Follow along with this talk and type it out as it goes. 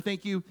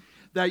Thank you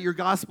that your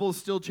gospel is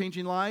still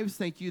changing lives.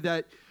 Thank you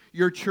that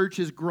your church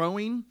is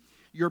growing.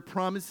 Your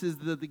promise is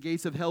that the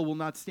gates of hell will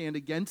not stand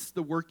against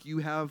the work you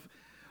have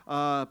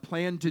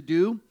planned to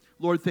do.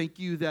 Lord, thank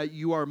you that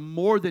you are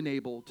more than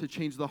able to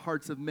change the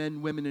hearts of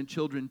men, women, and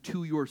children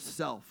to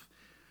yourself.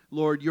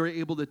 Lord, you're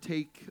able to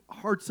take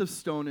hearts of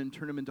stone and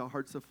turn them into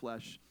hearts of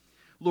flesh.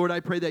 Lord, I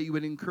pray that you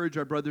would encourage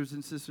our brothers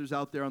and sisters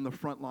out there on the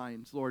front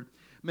lines, Lord,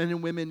 men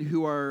and women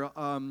who are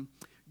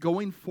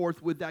going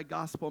forth with that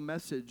gospel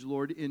message,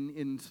 Lord,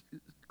 in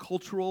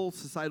cultural,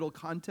 societal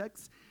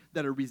contexts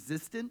that are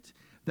resistant,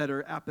 that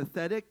are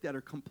apathetic, that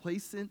are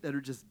complacent, that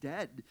are just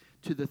dead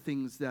to the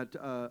things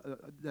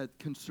that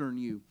concern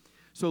you.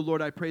 So,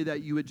 Lord, I pray that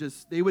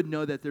they would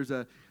know that there's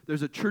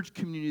a church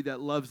community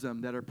that loves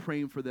them, that are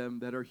praying for them,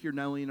 that are here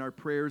not only in our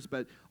prayers,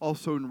 but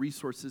also in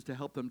resources to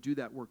help them do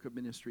that work of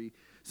ministry.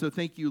 So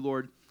thank you,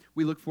 Lord.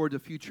 We look forward to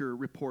future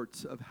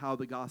reports of how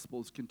the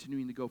gospel is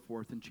continuing to go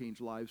forth and change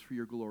lives for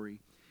your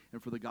glory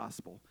and for the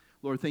gospel.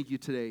 Lord, thank you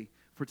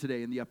for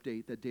today and the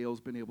update that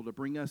Dale's been able to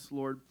bring us,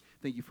 Lord.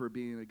 Thank you for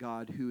being a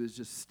God who is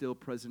just still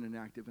present and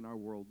active in our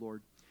world,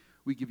 Lord.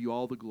 We give you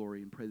all the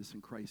glory and pray this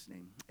in Christ's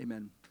name.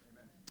 Amen.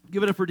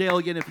 Give it up for Dale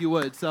again if you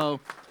would. So,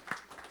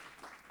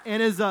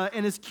 and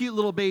his cute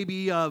little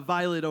baby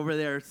Violet over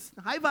there.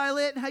 Hi,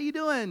 Violet. How you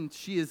doing?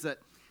 She is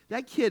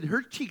that kid.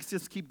 Her cheeks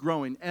just keep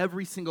growing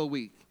every single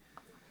week.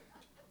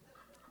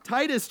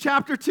 Titus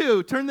chapter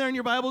 2. Turn there in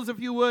your Bibles if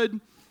you would.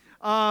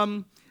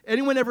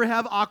 Anyone ever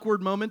have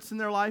awkward moments in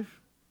their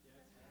life?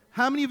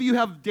 How many of you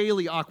have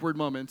daily awkward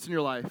moments in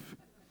your life?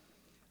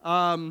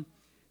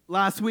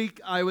 Last week,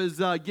 I was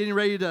getting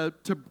ready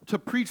to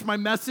preach my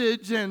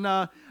message, and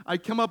I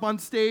come up on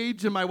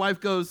stage, and my wife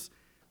goes,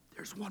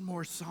 "There's one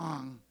more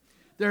song.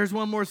 There's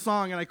one more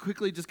song." And I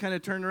quickly just kind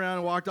of turned around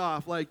and walked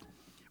off. Like,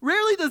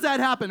 rarely does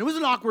that happen. It was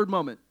an awkward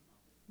moment,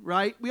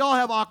 right? We all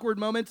have awkward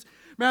moments.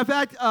 Matter of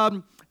fact,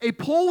 a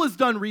poll was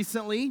done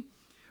recently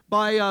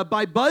by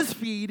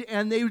BuzzFeed,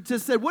 and they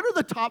just said, what are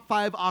the top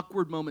 5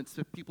 awkward moments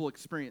that people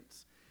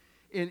experience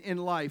in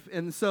life?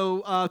 And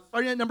so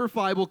starting at number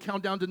 5, we'll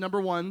count down to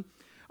number 1.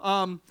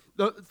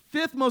 The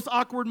 5th most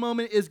awkward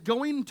moment is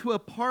going to a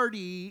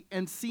party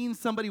and seeing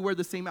somebody wear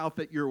the same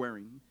outfit you're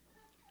wearing.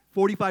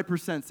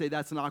 45% say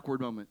that's an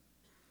awkward moment.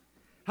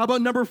 How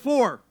about number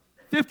 4?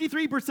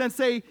 53%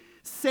 say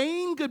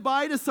saying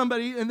goodbye to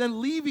somebody and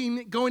then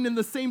leaving, going in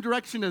the same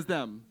direction as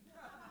them.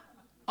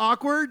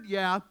 Awkward?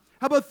 Yeah.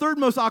 How about 3rd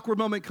most awkward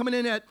moment, coming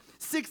in at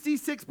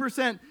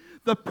 66%?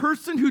 The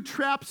person who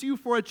traps you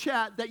for a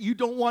chat that you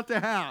don't want to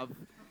have.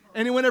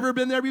 Anyone ever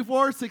been there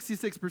before?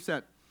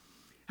 66%.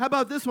 How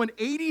about this one?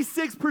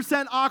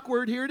 86%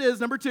 awkward. Here it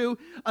is, number 2.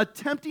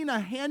 Attempting a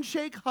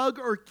handshake, hug,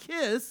 or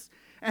kiss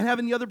and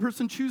having the other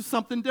person choose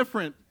something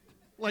different.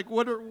 Like,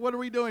 what are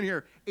we doing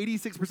here?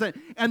 86%.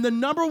 And the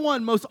number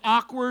 1 most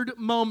awkward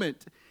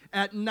moment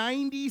at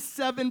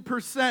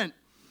 97%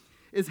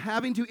 is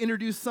having to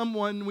introduce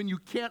someone when you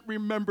can't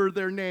remember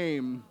their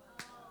name.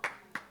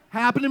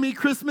 Happened to me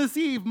Christmas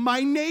Eve.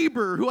 My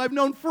neighbor, who I've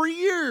known for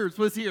years,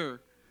 was here.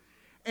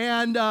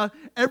 And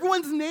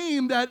everyone's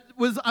name that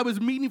I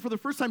was meeting for the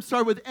first time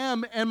started with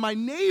M, and my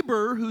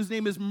neighbor, whose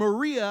name is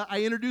Maria,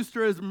 I introduced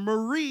her as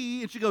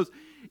Marie, and she goes,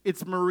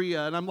 "It's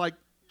Maria." And I'm like,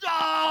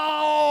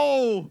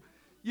 "No!"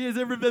 You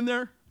guys ever been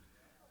there?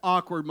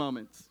 Awkward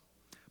moments.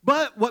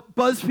 But what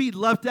BuzzFeed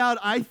left out,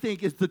 I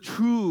think, is the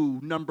true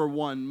number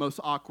 1 most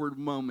awkward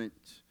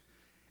moment.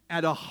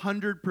 At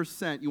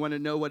 100%, you want to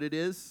know what it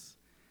is?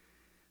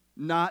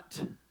 Not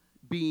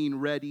being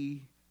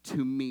ready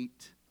to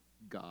meet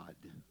God.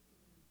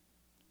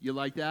 You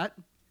like that?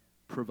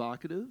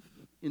 Provocative?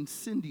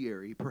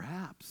 Incendiary,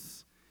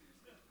 perhaps.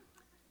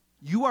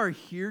 You are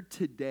here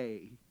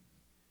today,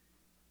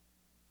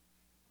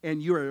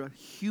 and you're a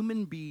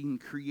human being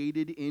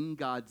created in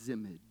God's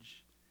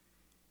image.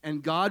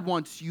 And God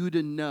wants you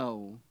to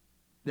know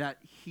that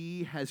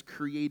He has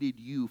created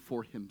you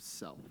for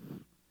Himself.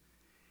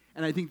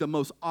 And I think the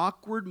most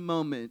awkward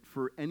moment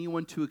for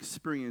anyone to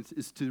experience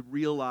is to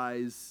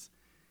realize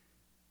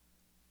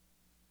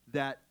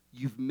that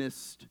you've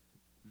missed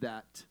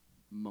that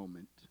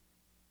moment.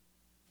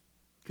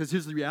 Because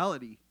here's the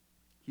reality.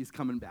 He's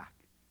coming back.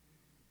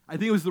 I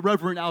think it was the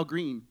Reverend Al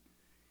Green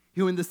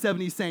who in the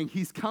 70s sang,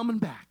 "He's coming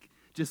back,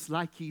 just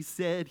like He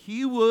said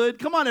He would."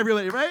 Come on,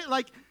 everybody, right?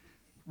 Like,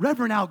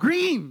 Reverend Al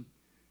Green,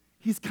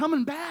 He's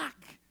coming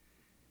back.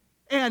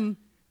 And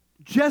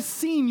just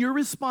seeing your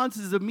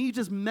responses of me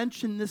just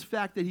mention this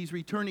fact that He's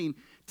returning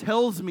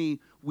tells me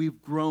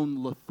we've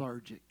grown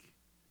lethargic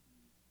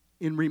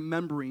in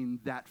remembering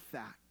that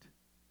fact.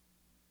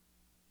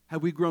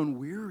 Have we grown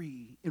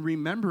weary in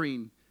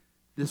remembering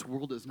this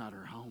world is not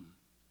our home?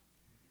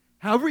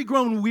 Have we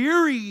grown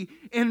weary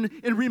in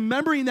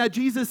remembering that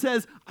Jesus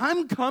says,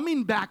 "I'm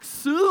coming back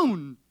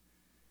soon"?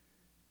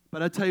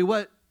 But I tell you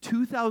what,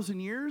 2,000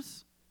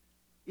 years,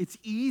 it's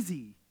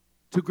easy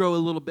to grow a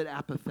little bit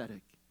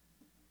apathetic.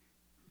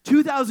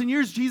 2,000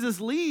 years, Jesus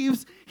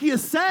leaves, He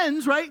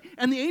ascends, right?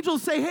 And the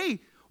angels say,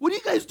 "Hey, what are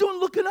you guys doing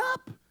looking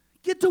up?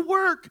 Get to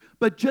work.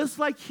 But just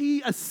like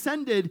he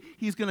ascended,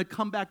 he's going to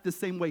come back the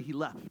same way he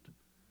left.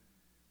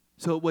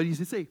 So what does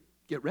he say?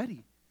 Get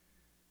ready.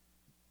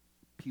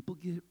 People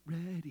get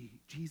ready.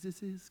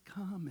 Jesus is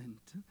coming.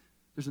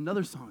 There's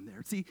another song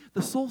there. See,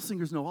 the soul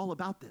singers know all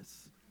about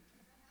this.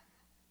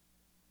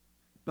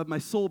 But my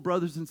soul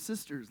brothers and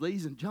sisters,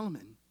 ladies and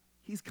gentlemen,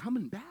 he's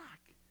coming back.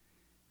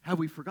 Have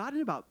we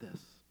forgotten about this?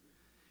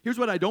 Here's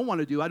what I don't want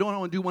to do. I don't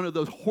want to do one of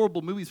those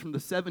horrible movies from the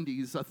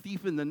 70s, A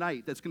Thief in the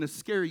Night, that's going to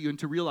scare you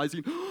into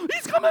realizing, oh,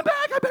 he's coming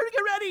back, I better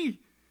get ready.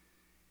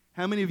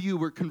 How many of you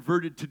were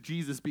converted to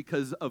Jesus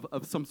because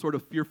of some sort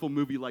of fearful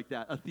movie like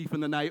that, A Thief in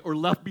the Night or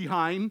Left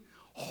Behind?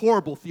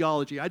 Horrible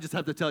theology. I just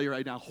have to tell you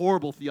right now,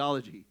 horrible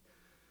theology.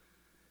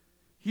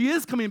 He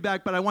is coming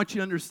back, but I want you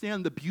to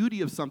understand the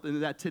beauty of something,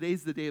 that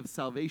today's the day of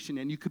salvation,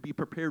 and you could be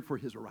prepared for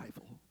his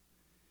arrival.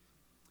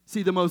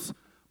 See, the most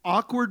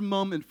awkward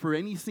moment for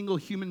any single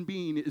human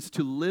being is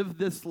to live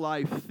this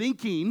life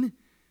thinking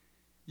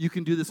you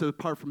can do this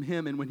apart from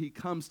him, and when he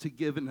comes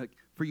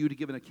for you to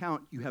give an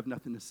account, you have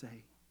nothing to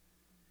say.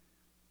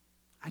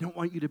 I don't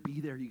want you to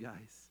be there, you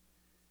guys.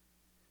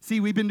 See,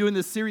 we've been doing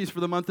this series for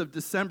the month of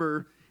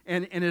December,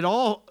 and it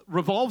all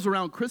revolves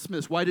around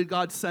Christmas. Why did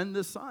God send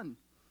this son?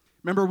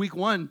 Remember week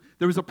 1,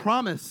 there was a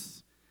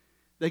promise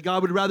that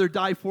God would rather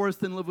die for us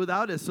than live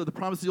without us. So the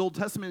promise of the Old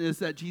Testament is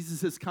that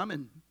Jesus is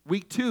coming.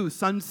 Week 2,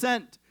 son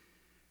sent.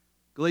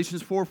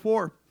 Galatians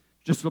 4:4,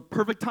 just a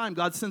perfect time.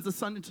 God sends the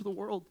son into the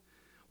world.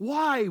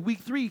 Why? Week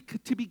 3,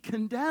 to be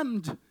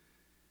condemned.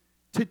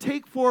 To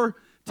take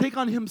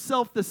on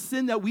himself the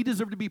sin that we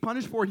deserve to be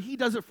punished for, and he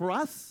does it for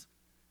us.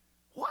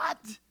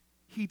 What?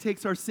 He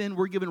takes our sin,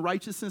 we're given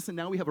righteousness, and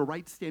now we have a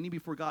right standing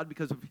before God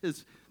because of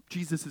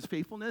Jesus'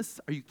 faithfulness?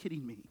 Are you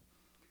kidding me?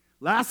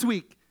 Last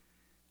week,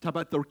 talk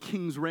about the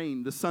king's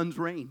reign, the son's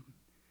reign.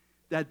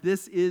 That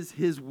this is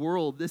his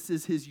world, this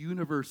is his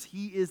universe.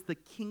 He is the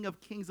King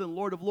of kings and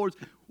Lord of lords.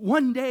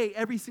 One day,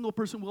 every single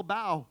person will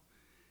bow.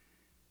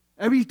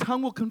 Every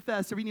tongue will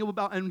confess, every knee will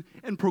bow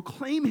and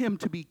proclaim him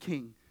to be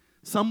king.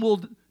 Some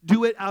will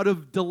do it out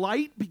of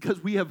delight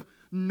because we have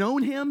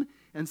known him,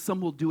 and some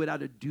will do it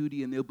out of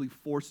duty, and they'll be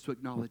forced to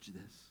acknowledge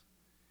this.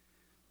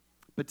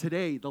 But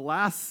today, the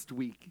last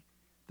week,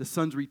 the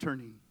son's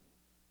returning.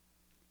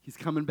 He's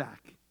coming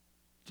back,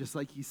 just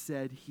like he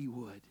said he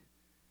would.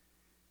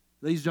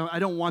 Ladies and gentlemen, I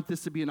don't want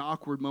this to be an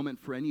awkward moment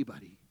for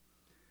anybody.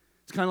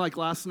 It's kind of like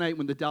last night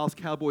when the Dallas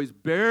Cowboys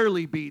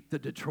barely beat the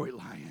Detroit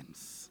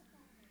Lions.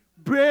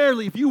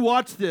 Barely. If you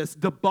watch this,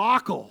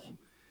 debacle.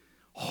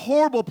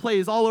 Horrible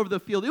plays all over the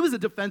field. It was a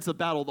defensive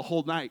battle the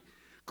whole night.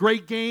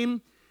 Great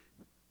game.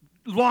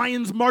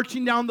 Lions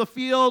marching down the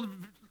field.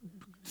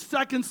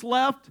 Seconds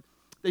left.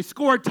 They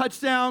score a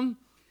touchdown.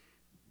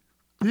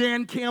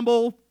 Dan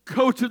Campbell,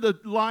 coach of the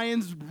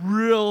Lions,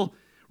 real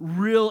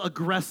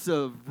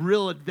aggressive,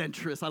 real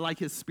adventurous. I like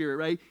his spirit,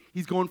 right?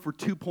 He's going for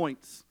 2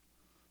 points.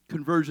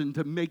 Conversion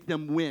to make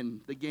them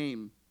win the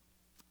game.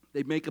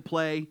 They make a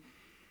play.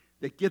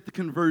 They get the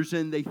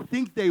conversion. They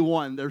think they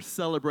won. They're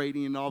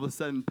celebrating, and all of a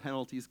sudden,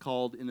 penalties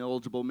called,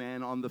 ineligible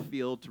man on the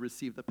field to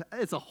receive the.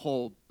 It's a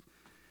whole.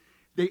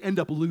 They end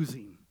up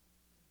losing.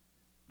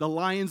 The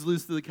Lions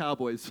lose to the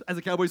Cowboys. As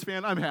a Cowboys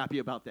fan, I'm happy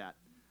about that.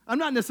 I'm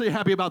not necessarily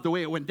happy about the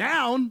way it went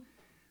down,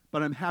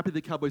 but I'm happy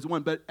the Cowboys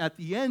won. But at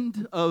the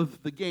end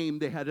of the game,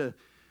 they had a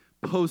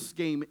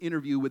post-game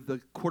interview with the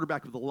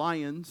quarterback of the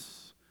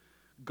Lions,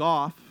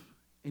 Goff,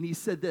 and he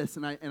said this,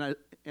 and I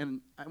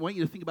want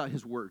you to think about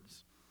his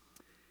words.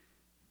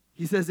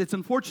 He says, "It's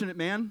unfortunate,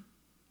 man,"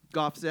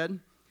 Goff said.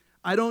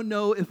 "I don't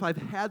know if I've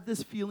had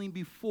this feeling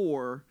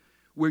before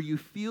where you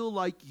feel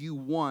like you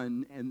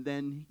won and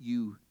then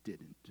you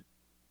didn't."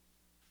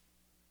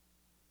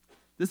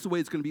 This is the way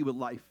it's going to be with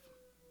life.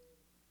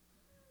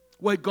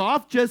 What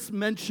Goff just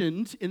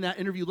mentioned in that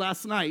interview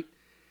last night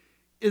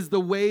is the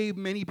way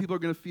many people are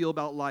going to feel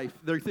about life.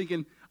 They're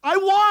thinking, I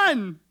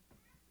won.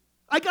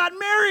 I got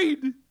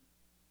married.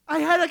 I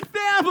had a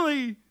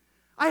family.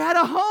 I had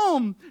a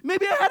home.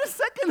 Maybe I had a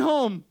second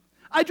home.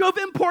 I drove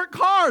import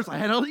cars. I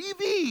had an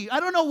EV. I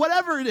don't know,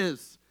 whatever it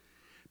is.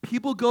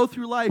 People go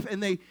through life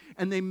and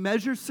they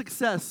measure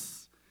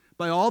success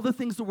by all the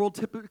things the world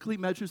typically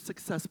measures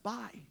success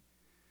by.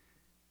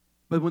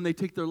 But when they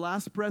take their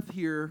last breath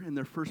here and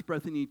their first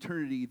breath in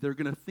eternity, they're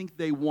going to think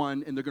they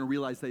won and they're going to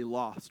realize they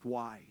lost.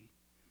 Why?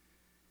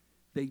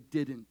 They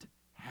didn't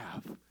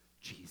have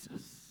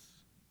Jesus.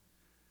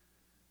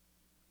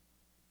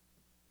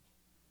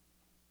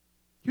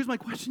 Here's my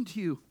question to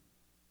you.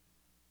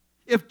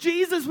 If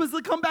Jesus was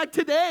to come back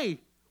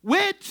today,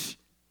 which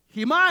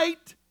he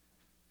might,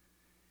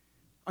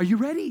 are you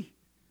ready?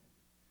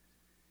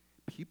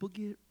 People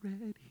get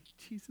ready.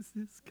 Jesus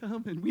is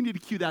coming. We need to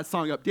cue that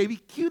song up. Davey,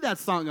 cue that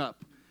song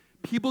up.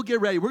 People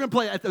get ready. We're going to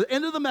play it at the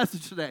end of the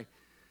message today.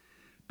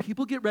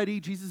 People get ready.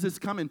 Jesus is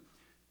coming.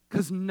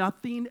 Because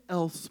nothing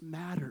else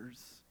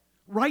matters.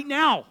 Right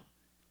now.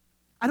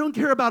 I don't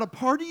care about a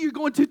party you're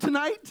going to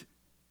tonight.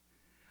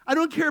 I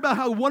don't care about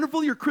how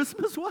wonderful your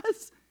Christmas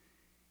was.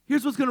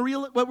 Here's what we're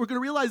going to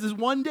realize is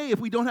one day if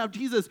we don't have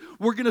Jesus,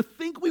 we're going to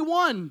think we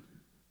won.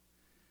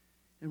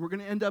 And we're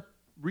going to end up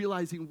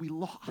realizing we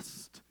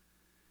lost.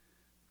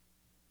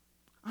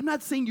 I'm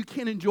not saying you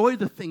can't enjoy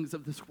the things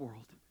of this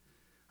world.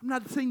 I'm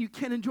not saying you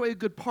can't enjoy a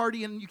good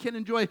party and you can't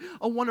enjoy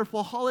a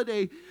wonderful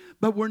holiday,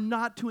 but we're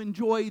not to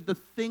enjoy the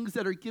things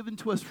that are given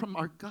to us from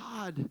our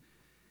God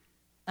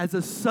as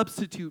a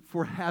substitute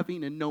for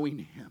having and knowing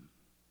Him.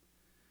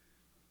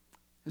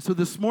 And so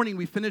this morning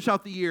we finish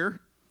out the year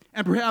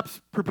and perhaps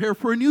prepare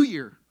for a new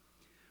year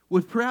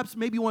with perhaps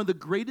maybe one of the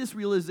greatest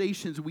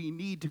realizations we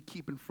need to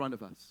keep in front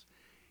of us.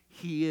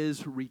 He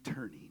is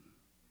returning.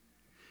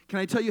 Can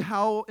I tell you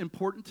how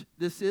important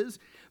this is?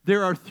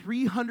 There are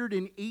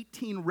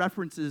 318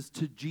 references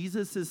to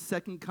Jesus'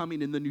 second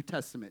coming in the New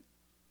Testament,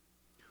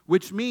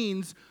 which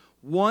means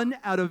 1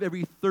 out of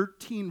every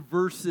 13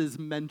 verses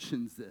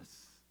mentions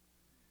this.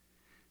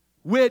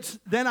 Which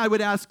then I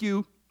would ask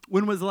you,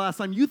 when was the last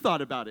time you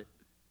thought about it?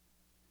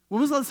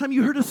 When was the last time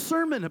you heard a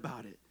sermon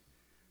about it?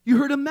 You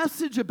heard a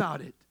message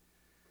about it?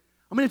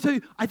 I'm going to tell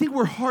you, I think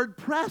we're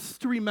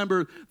hard-pressed to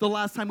remember the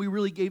last time we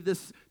really gave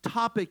this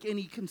topic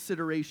any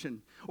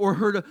consideration or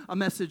heard a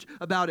message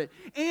about it.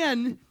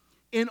 And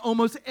in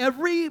almost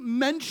every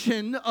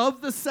mention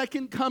of the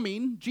second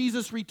coming,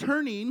 Jesus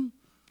returning,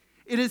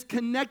 it is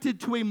connected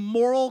to a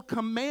moral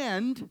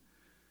command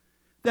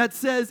that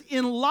says,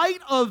 in light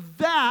of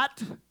that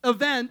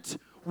event,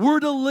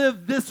 we're to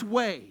live this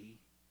way.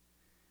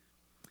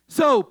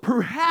 So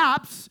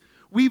perhaps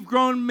we've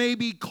grown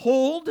maybe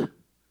cold,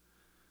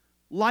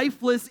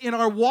 lifeless in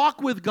our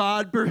walk with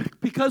God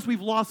because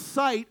we've lost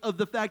sight of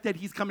the fact that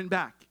He's coming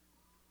back.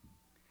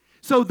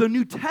 So the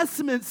New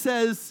Testament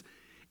says,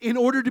 in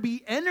order to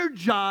be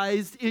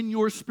energized in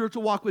your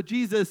spiritual walk with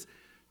Jesus,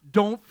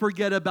 don't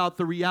forget about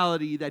the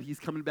reality that He's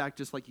coming back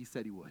just like He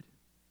said He would.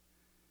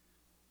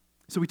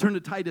 So we turn to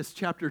Titus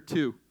chapter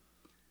 2,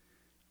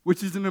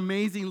 which is an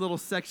amazing little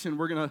section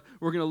we're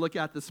gonna look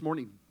at this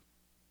morning.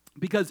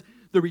 Because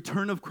the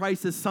return of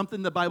Christ is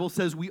something the Bible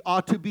says we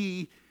ought to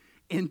be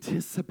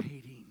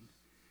anticipating.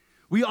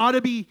 We ought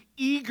to be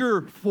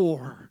eager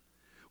for.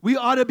 We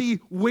ought to be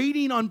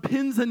waiting on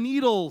pins and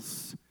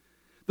needles.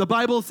 The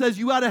Bible says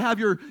you ought to have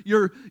your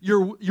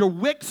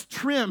wicks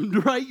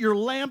trimmed, right? Your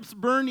lamps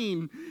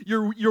burning,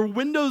 your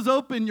windows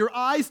open, your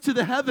eyes to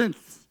the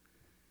heavens.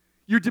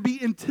 You're to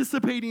be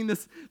anticipating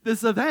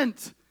this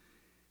event.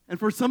 And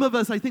for some of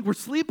us, I think we're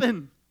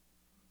sleeping.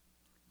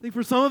 I think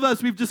for some of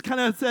us, we've just kind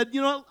of said,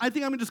 I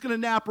think I'm just going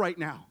to nap right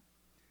now.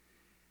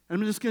 And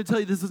I'm just going to tell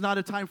you, this is not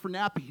a time for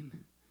napping.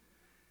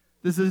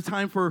 This is a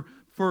time for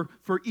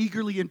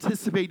eagerly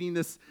anticipating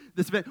this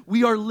event.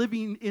 We are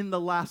living in the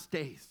last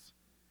days.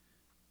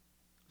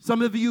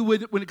 Some of you,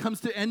 when it comes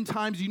to end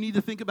times, you need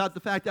to think about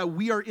the fact that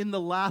we are in the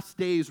last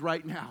days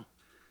right now.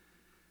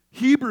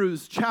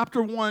 Hebrews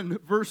chapter 1,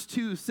 verse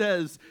 2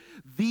 says,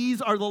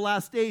 these are the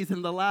last days,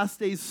 and the last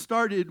days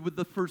started with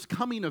the first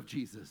coming of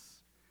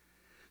Jesus.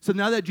 So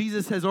now that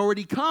Jesus has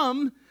already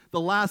come, the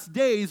last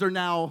days are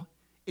now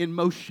in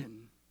motion.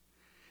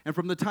 And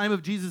from the time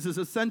of Jesus'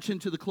 ascension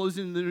to the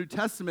closing of the New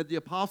Testament, the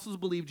apostles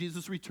believed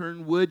Jesus'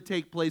 return would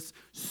take place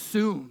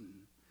soon.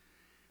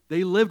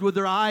 They lived with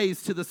their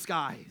eyes to the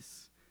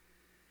skies.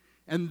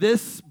 And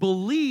this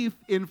belief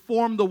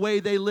informed the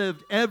way they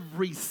lived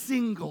every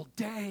single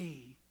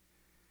day.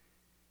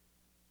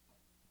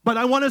 But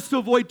I want us to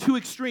avoid two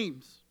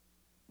extremes.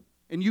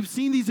 And you've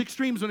seen these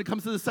extremes when it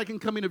comes to the second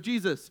coming of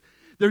Jesus.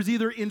 There's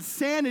either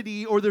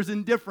insanity or there's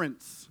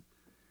indifference.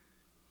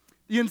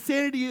 The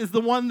insanity is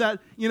the one that,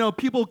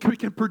 people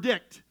can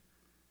predict.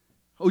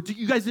 Oh,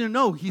 you guys didn't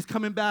know He's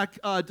coming back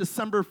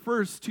December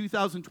 1st,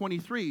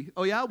 2023.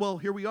 Oh, yeah? Well,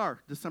 here we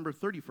are, December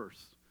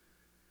 31st.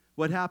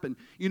 What happened?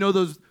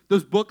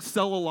 Those books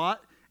sell a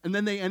lot, and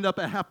then they end up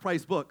at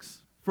half-price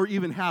books for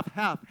even half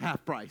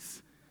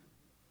price.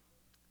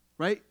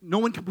 Right? No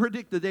one can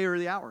predict the day or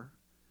the hour.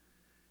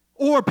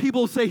 Or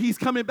people say He's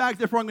coming back,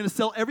 therefore I'm going to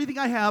sell everything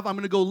I have. I'm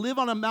going to go live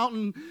on a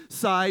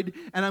mountainside,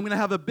 and I'm going to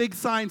have a big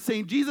sign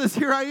saying, Jesus,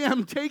 here I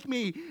am, take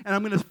me. And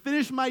I'm going to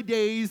finish my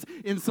days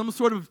in some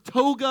sort of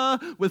toga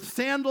with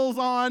sandals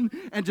on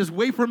and just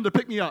wait for Him to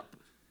pick me up.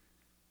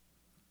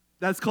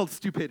 That's called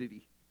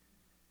stupidity.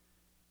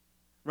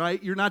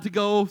 Right? You're not to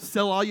go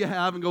sell all you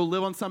have and go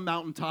live on some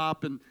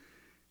mountaintop, and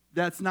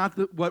that's not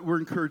what we're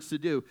encouraged to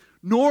do.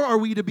 Nor are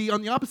we to be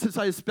on the opposite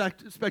side of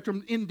the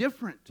spectrum,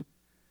 indifferent.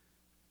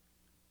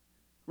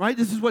 Right?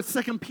 This is what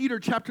 2 Peter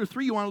chapter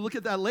 3, you want to look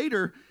at that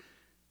later.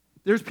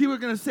 There's people who are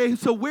going to say,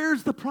 so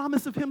where's the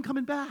promise of Him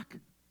coming back?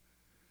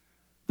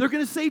 They're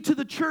going to say to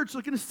the church,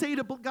 they're going to say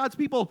to God's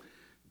people,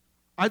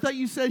 I thought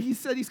He said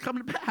He's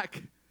coming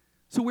back.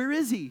 So where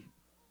is He?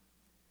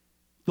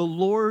 The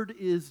Lord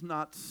is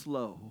not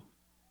slow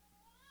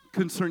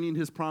concerning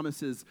His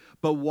promises.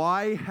 But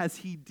why has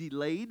He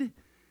delayed?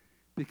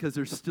 Because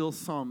there's still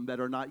some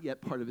that are not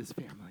yet part of His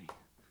family.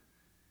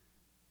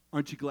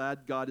 Aren't you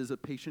glad God is a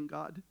patient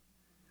God?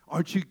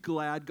 Aren't you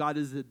glad God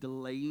is a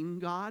delaying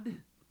God?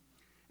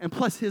 And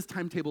plus, His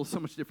timetable is so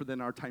much different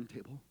than our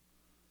timetable.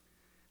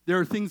 There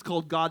are things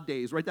called God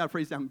days. Write that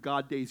phrase down,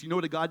 God days. You know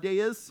what a God day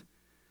is?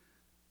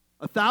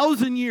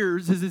 1,000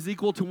 years is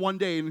equal to one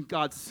day in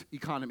God's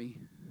economy.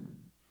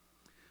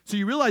 So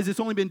you realize it's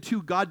only been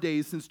 2 God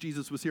days since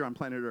Jesus was here on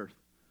planet Earth.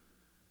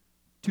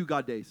 2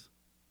 God days.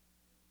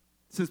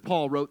 Since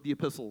Paul wrote the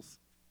epistles.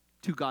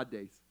 2 God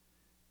days.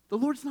 The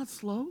Lord's not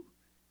slow.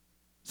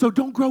 So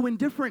don't grow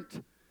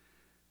indifferent.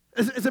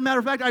 As a matter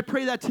of fact, I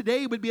pray that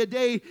today would be a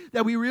day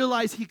that we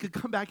realize he could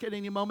come back at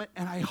any moment,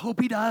 and I hope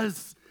he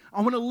does.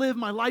 I want to live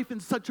my life in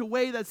such a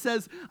way that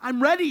says,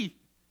 I'm ready.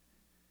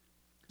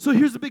 So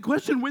here's the big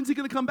question. When's he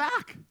going to come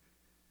back?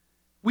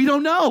 We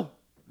don't know.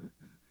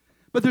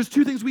 But there's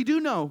 2 things we do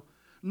know.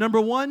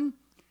 Number 1,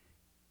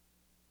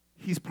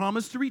 he's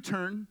promised to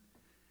return.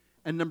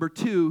 And number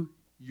 2,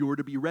 you're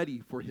to be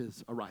ready for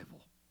his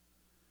arrival.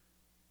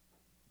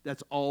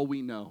 That's all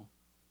we know.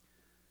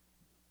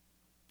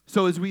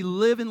 So as we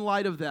live in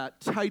light of that,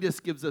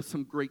 Titus gives us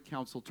some great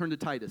counsel. Turn to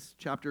Titus,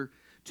 chapter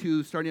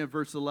 2, starting at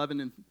verse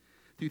 11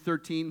 through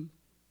 13.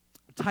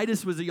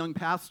 Titus was a young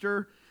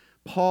pastor.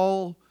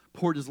 Paul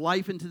poured his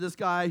life into this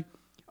guy.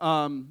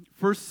 1st,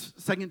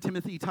 2nd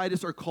Timothy,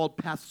 Titus are called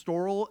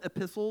pastoral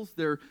epistles.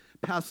 They're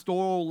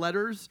pastoral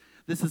letters.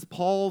 This is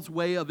Paul's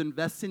way of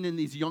investing in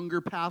these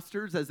younger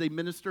pastors as they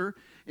minister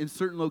in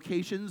certain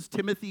locations.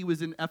 Timothy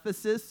was in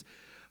Ephesus.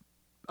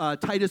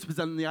 Titus was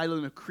on the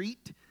island of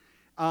Crete.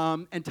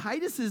 And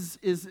Titus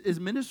is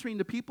ministering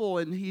to people,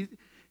 and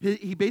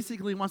he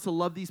basically wants to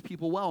love these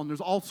people well. And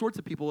there's all sorts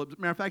of people. As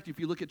a matter of fact, if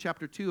you look at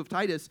chapter 2 of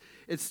Titus,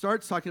 it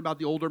starts talking about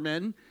the older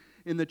men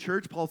in the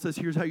church. Paul says,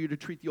 here's how you're to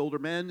treat the older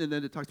men. And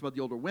then it talks about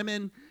the older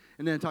women.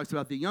 And then it talks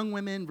about the young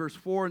women, verse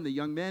 4, and the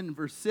young men in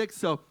verse 6.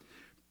 So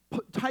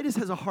Titus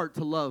has a heart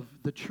to love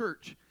the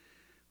church.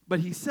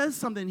 But he says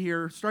something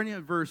here, starting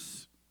at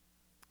verse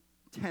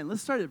 10.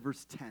 Let's start at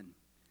verse 10.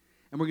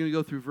 And we're going to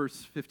go through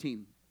verse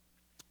 15.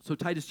 So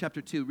Titus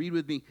chapter 2, read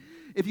with me,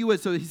 if you would.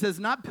 So he says,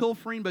 not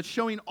pilfering, but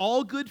showing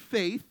all good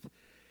faith,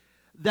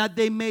 that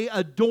they may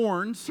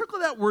adorn. Circle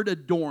that word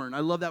adorn.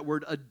 I love that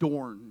word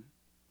adorn.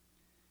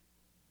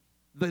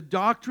 The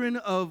doctrine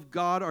of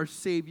God our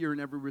Savior in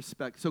every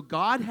respect. So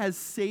God has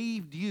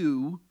saved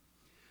you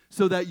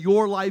so that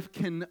your life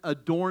can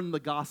adorn the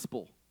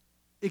gospel.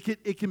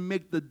 It can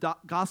make the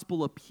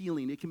gospel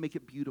appealing. It can make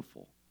it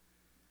beautiful.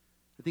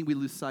 I think we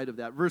lose sight of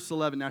that. Verse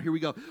 11, now here we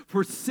go.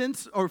 For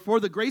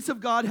the grace of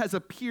God has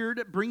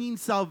appeared, bringing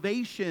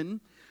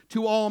salvation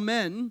to all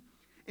men,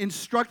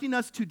 instructing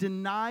us to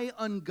deny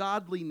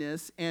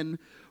ungodliness and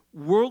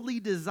worldly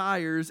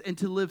desires, and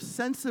to live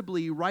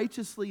sensibly,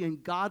 righteously,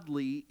 and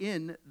godly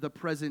in the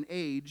present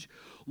age,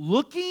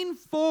 looking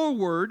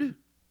forward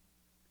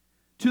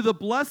to the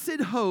blessed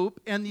hope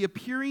and the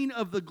appearing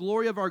of the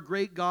glory of our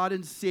great God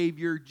and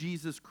Savior,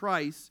 Jesus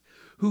Christ,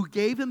 who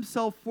gave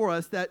himself for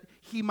us that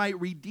he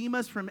might redeem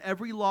us from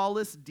every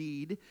lawless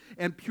deed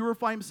and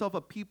purify himself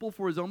a people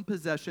for his own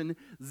possession,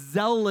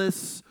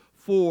 zealous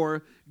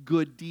for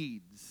good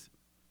deeds.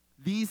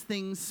 These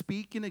things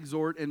speak and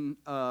exhort and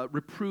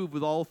reprove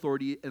with all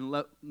authority, and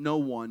let no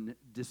one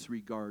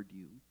disregard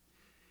you.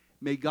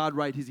 May God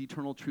write his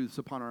eternal truths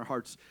upon our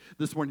hearts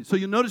this morning. So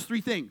you'll notice 3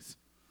 things.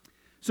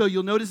 So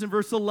you'll notice in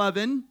verse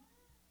 11,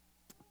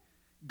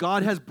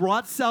 God has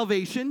brought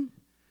salvation.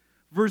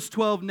 Verse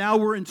 12, now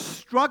we're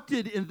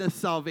instructed in the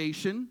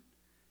salvation.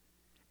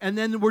 And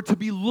then we're to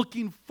be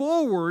looking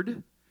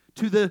forward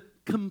to the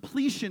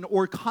completion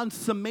or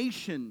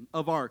consummation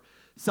of our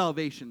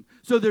salvation.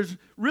 So there's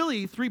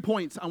really 3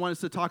 points I want us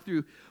to talk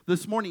through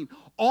this morning,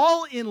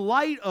 all in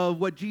light of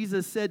what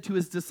Jesus said to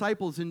his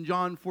disciples in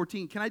John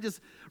 14. Can I just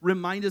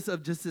remind us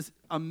of just this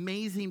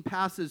amazing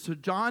passage? So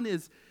John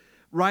is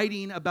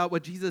writing about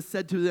what Jesus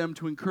said to them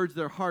to encourage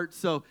their hearts.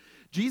 So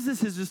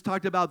Jesus has just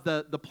talked about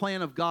the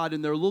plan of God,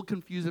 and they're a little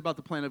confused about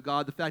the plan of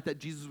God, the fact that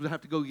Jesus would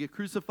have to go get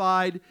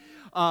crucified.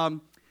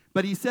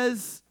 But he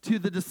says to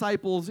the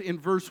disciples in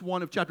verse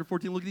 1 of chapter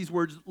 14, look at these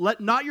words,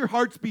 let not your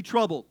hearts be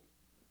troubled.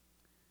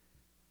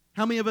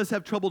 How many of us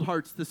have troubled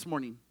hearts this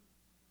morning?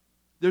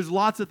 There's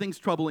lots of things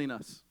troubling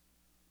us.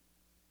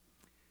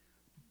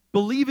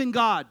 Believe in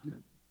God.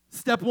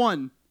 Step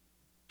 1,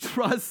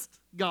 trust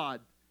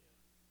God.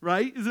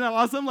 Right? Isn't that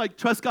awesome? Like,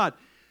 trust God.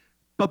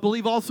 But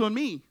believe also in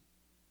me.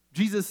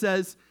 Jesus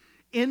says,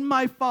 in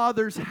my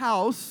Father's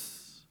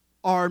house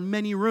are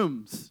many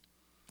rooms.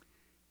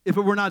 If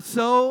it were not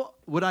so,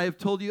 would I have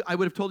told you? I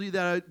would have told you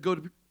that I'd go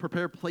to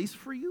prepare a place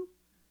for you.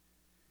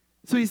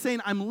 So he's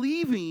saying, I'm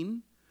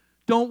leaving.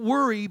 Don't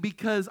worry,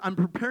 because I'm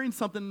preparing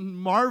something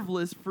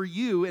marvelous for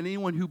you and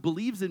anyone who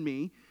believes in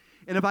me.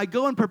 And if I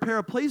go and prepare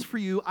a place for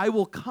you, I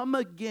will come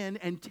again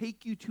and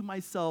take you to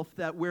myself,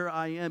 that where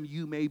I am,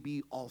 you may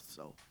be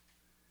also.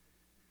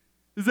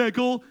 Isn't that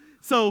cool?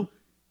 So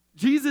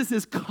Jesus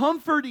is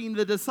comforting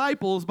the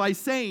disciples by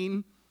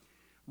saying,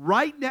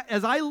 right now,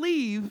 as I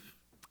leave,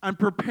 I'm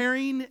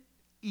preparing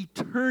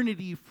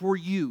eternity for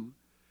you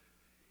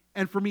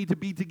and for me to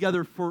be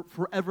together for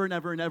forever and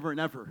ever and ever and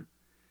ever.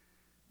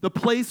 The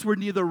place where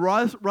neither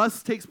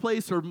rust takes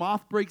place or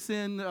moth breaks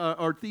in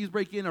or thieves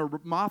break in or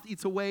moth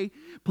eats away.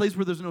 Place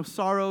where there's no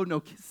sorrow,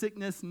 no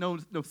sickness, no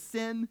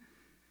sin.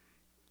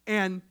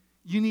 And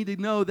you need to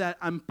know that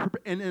I'm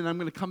going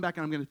to come back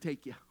and I'm going to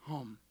take you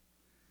home.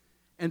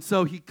 And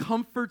so he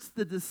comforts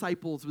the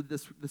disciples with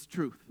this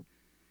truth.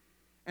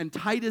 And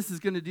Titus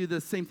is going to do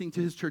the same thing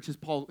to his church as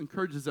Paul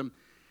encourages them.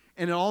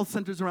 And it all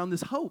centers around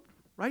this hope,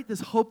 right? This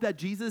hope that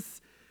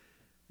Jesus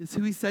is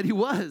who he said he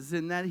was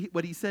and that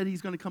what he said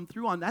he's going to come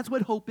through on. That's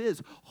what hope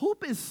is.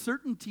 Hope is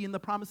certainty in the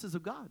promises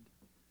of God.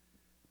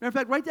 Matter of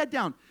fact, write that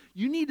down.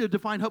 You need to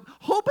define hope.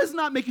 Hope is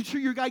not making sure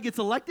your guy gets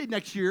elected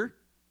next year.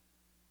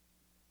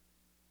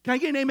 Can I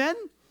get an amen?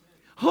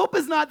 Hope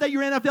is not that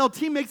your NFL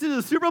team makes it to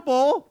the Super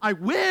Bowl. I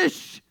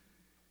wish.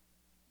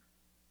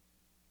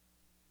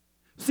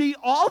 See,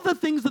 all the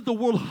things that the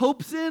world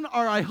hopes in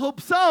are I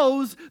hope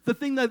so's. The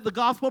thing that the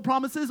gospel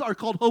promises are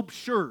called hope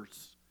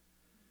sure's.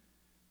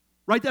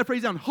 Write that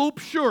phrase down, hope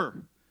sure.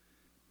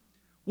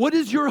 What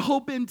is your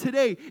hope in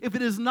today? If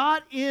it is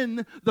not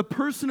in the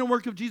person and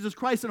work of Jesus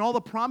Christ and all the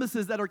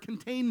promises that are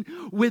contained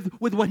with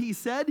what he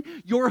said,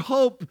 your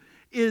hope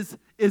is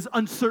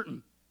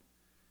uncertain.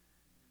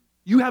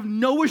 You have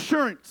no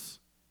assurance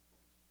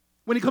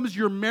when it comes to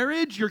your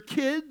marriage, your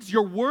kids,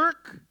 your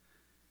work.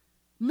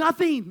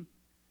 Nothing.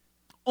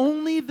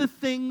 Only the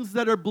things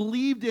that are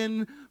believed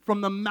in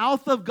from the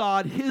mouth of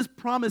God, his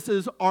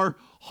promises are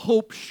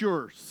hope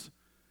sure's.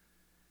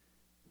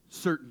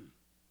 Certain.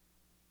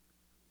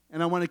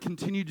 And I want to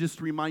continue just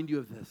to remind you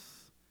of this.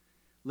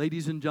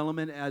 Ladies and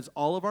gentlemen, as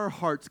all of our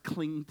hearts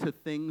cling to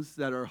things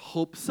that are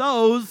hope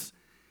so's,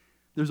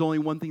 there's only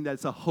one thing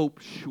that's a hope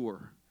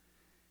sure.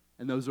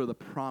 And those are the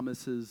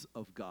promises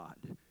of God.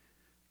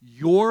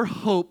 Your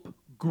hope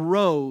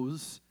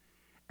grows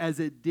as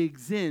it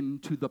digs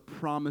into the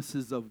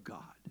promises of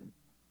God.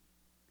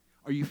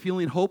 Are you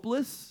feeling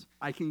hopeless?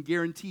 I can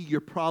guarantee you're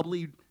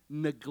probably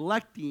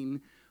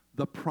neglecting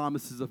the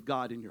promises of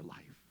God in your life.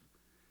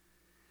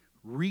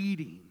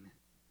 Reading,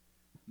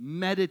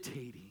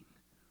 meditating,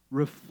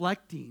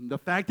 reflecting, the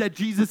fact that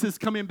Jesus is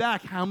coming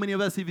back. How many of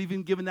us have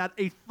even given that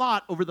a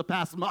thought over the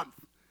past month?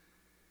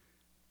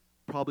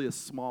 Probably a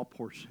small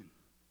portion.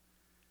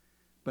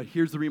 But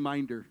here's the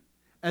reminder.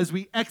 As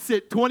we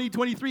exit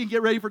 2023 and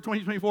get ready for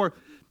 2024,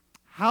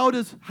 how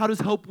does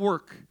hope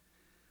work?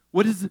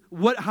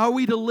 How are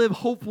we to live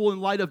hopeful in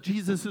light of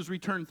Jesus'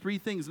 return? 3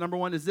 things. Number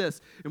 1 is this,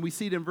 and we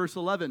see it in verse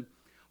 11.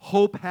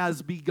 Hope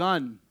has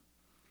begun.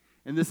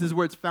 And this is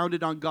where it's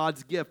founded on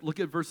God's gift. Look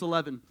at verse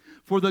 11.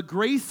 For the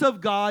grace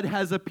of God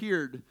has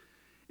appeared.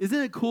 Isn't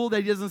it cool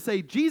that he doesn't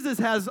say Jesus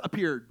has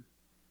appeared?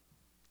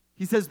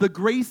 He says the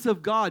grace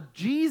of God.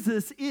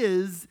 Jesus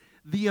is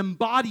the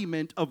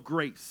embodiment of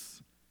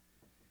grace.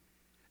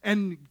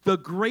 And the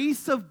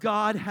grace of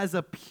God has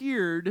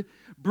appeared,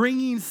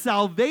 bringing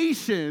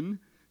salvation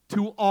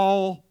to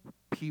all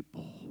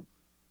people.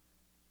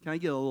 Can I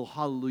get a little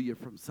hallelujah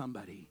from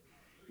somebody?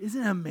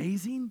 Isn't it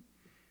amazing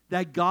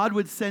that God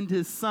would send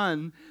his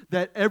son,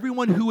 that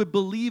everyone who would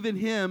believe in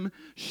him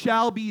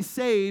shall be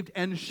saved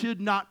and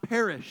should not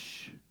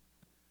perish?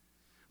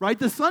 Right?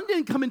 The son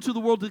didn't come into the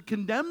world to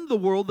condemn the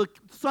world. The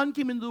son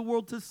came into the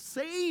world to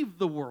save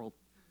the world.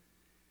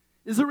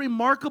 Is it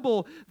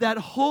remarkable that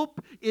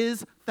hope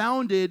is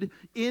founded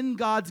in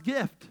God's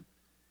gift?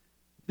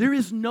 There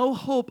is no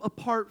hope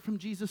apart from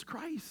Jesus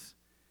Christ.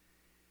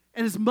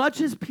 And as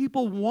much as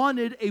people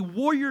wanted a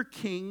warrior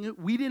king,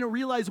 we didn't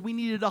realize we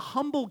needed a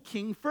humble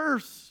king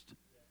first.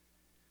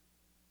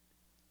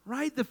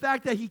 Right? The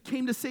fact that he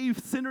came to save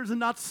sinners and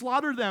not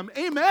slaughter them.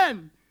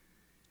 Amen.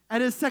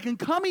 At his second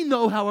coming,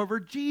 though, however,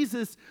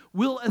 Jesus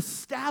will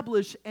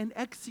establish and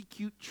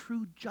execute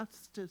true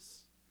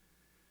justice.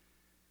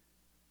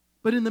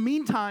 But in the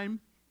meantime,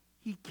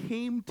 he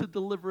came to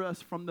deliver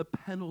us from the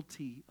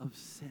penalty of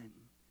sin,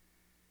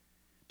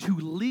 to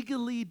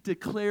legally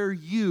declare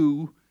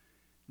you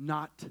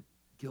not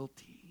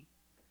guilty.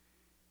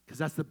 Because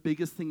that's the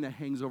biggest thing that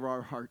hangs over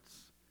our hearts.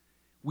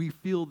 We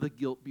feel the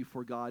guilt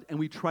before God, and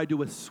we try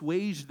to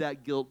assuage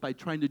that guilt by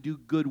trying to do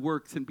good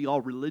works and be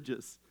all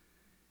religious.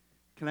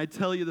 Can I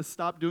tell you to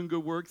stop doing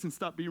good works and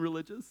stop being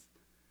religious?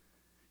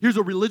 Here's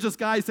a religious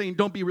guy saying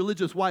don't be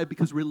religious. Why?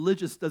 Because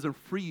religious doesn't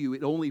free you.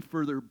 It only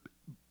further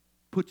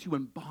puts you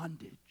in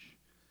bondage.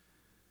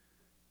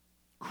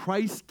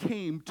 Christ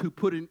came to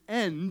put an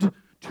end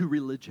to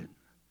religion.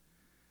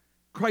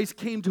 Christ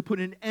came to put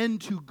an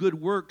end to good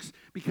works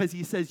because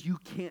he says you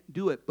can't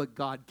do it, but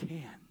God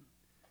can.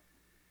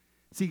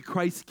 See,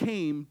 Christ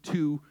came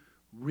to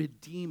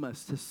redeem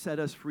us, to set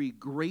us free.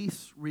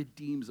 Grace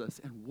redeems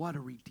us, and what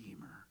a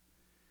redeemer.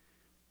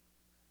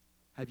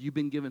 Have you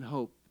been given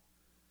hope?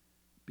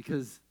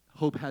 Because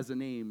hope has a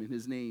name, and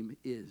his name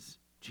is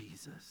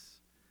Jesus.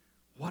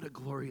 What a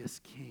glorious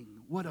King.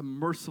 What a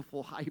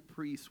merciful high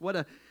priest. What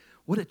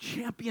a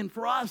champion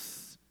for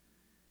us.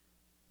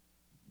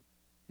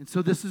 And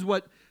so this is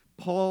what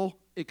Paul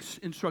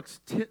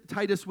instructs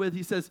Titus with.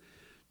 He says,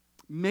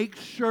 make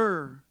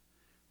sure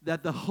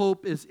that the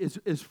hope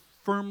is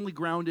firmly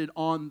grounded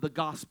on the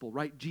gospel,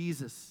 right?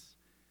 Jesus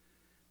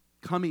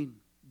coming,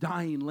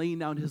 dying, laying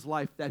down his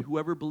life, that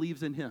whoever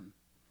believes in him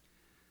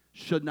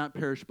should not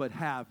perish but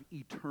have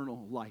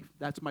eternal life.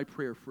 That's my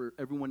prayer for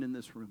everyone in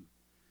this room,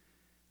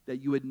 that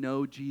you would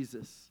know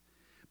Jesus.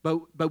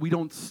 But we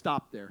don't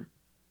stop there.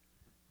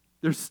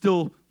 There's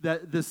still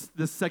this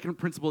second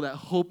principle that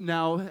hope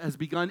now has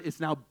begun. It's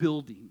now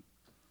building.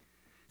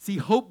 See,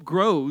 hope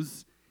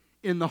grows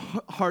in the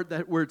heart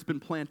where it's been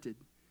planted.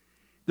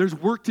 There's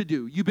work to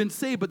do. You've been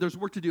saved, but there's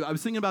work to do. I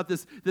was thinking about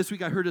this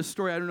week. I heard a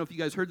story. I don't know if you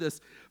guys heard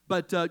this,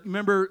 but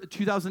remember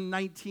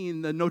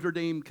 2019, the Notre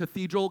Dame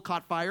Cathedral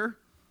caught fire,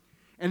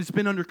 and it's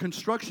been under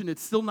construction.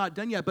 It's still not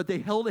done yet, but they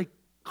held a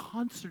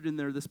concert in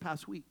there this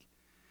past week.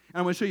 And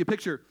I'm going to show you a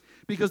picture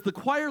because the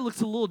choir looks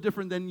a little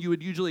different than you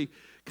would usually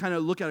kind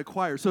of look at a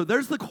choir. So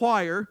there's the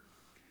choir.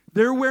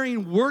 They're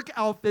wearing work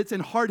outfits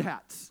and hard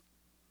hats.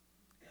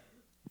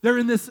 They're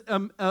in this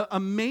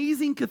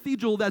amazing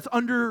cathedral that's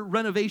under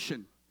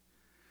renovation.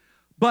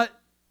 But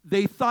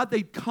they thought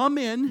they'd come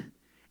in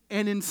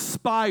and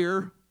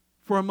inspire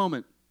for a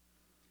moment.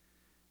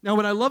 Now,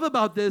 what I love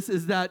about this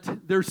is that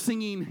they're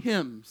singing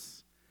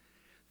hymns.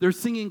 They're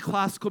singing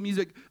classical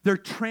music. They're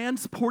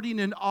transporting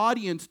an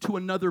audience to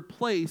another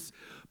place.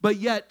 But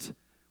yet,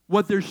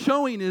 what they're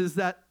showing is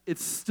that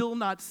it's still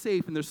not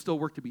safe and there's still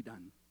work to be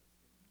done.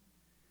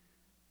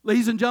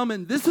 Ladies and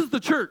gentlemen, this is the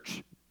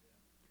church.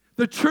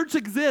 The church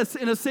exists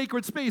in a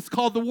sacred space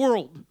called the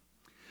world.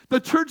 The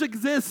church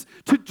exists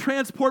to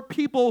transport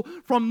people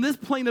from this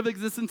plane of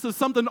existence to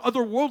something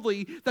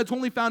otherworldly that's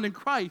only found in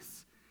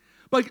Christ.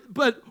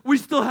 But we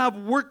still have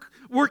work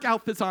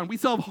outfits on. We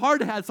still have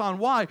hard hats on.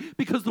 Why?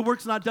 Because the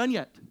work's not done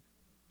yet.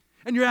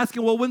 And you're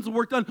asking, well, when's the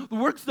work done? The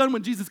work's done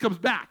when Jesus comes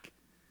back.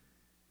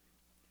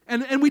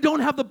 And we don't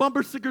have the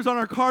bumper stickers on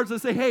our cars that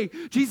say, hey,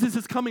 Jesus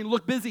is coming,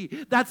 look busy.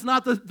 That's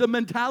not the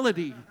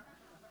mentality.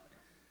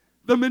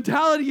 The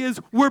mentality is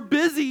we're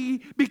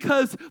busy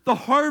because the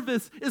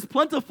harvest is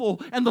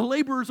plentiful and the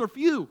laborers are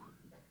few.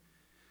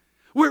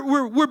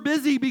 We're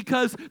busy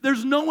because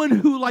there's no one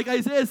who, like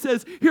Isaiah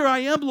says, here I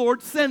am,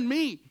 Lord, send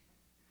me.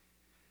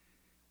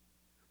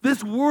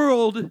 This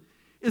world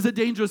is a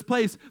dangerous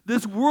place.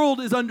 This world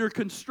is under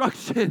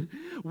construction.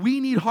 We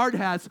need hard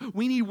hats.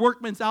 We need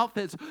workman's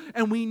outfits.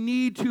 And we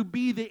need to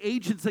be the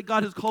agents that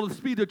God has called us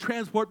to be to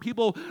transport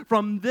people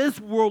from this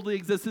worldly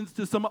existence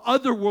to some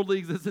other worldly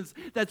existence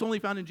that's only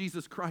found in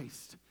Jesus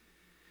Christ.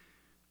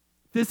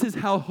 This is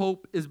how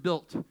hope is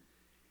built.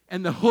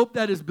 And the hope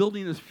that is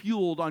building is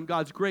fueled on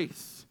God's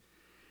grace.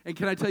 And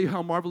can I tell you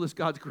how marvelous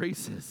God's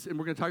grace is? And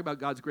we're going to talk about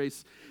God's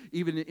grace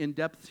even in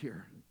depth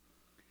here.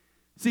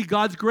 See,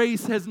 God's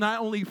grace has not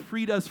only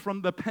freed us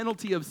from the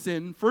penalty of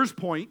sin, first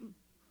point,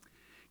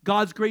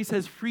 God's grace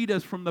has freed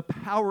us from the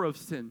power of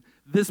sin,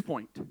 this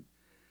point.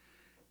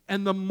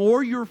 And the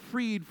more you're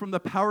freed from the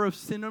power of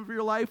sin of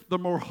your life, the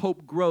more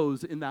hope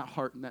grows in that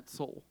heart and that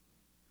soul.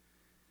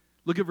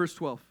 Look at verse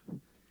 12.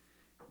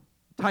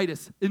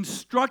 Titus,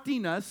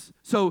 instructing us,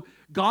 so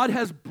God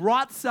has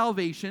brought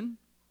salvation.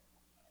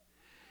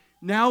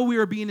 Now we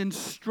are being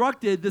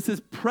instructed, this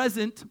is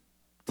present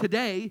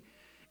today,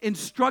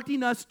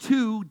 instructing us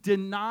to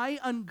deny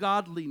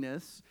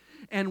ungodliness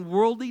and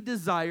worldly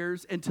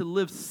desires and to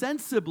live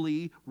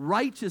sensibly,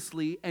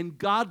 righteously, and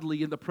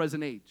godly in the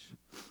present age.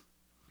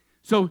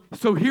 So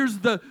here's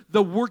the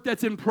work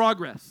that's in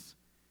progress.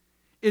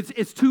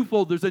 It's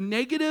twofold. There's a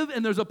negative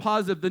and there's a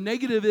positive. The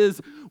negative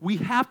is we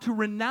have to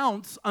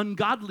renounce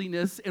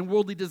ungodliness and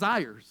worldly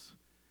desires.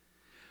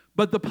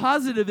 But the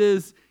positive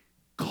is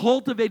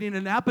cultivating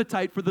an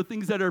appetite for the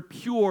things that are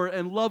pure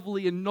and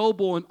lovely and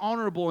noble and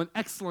honorable and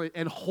excellent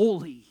and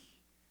holy.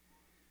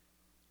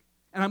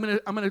 And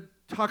I'm gonna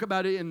talk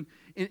about it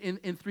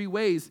in three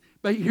ways.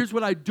 But here's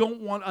what I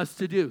don't want us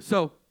to do.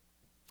 So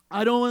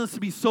I don't want us to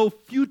be so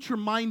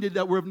future-minded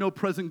that we're of no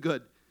present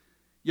good.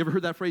 You ever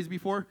heard that phrase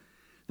before?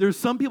 There's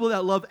some people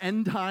that love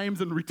end times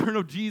and return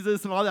of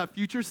Jesus and all that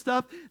future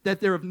stuff that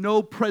they're of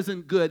no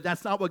present good.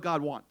 That's not what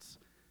God wants.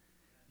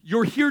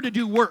 You're here to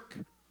do work.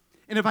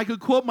 And if I could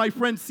quote my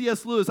friend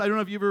C.S. Lewis, I don't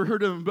know if you've ever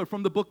heard of him, but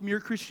from the book Mere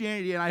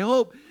Christianity, and I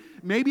hope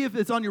maybe if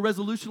it's on your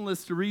resolution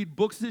list to read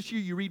books this year,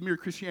 you read Mere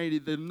Christianity,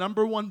 the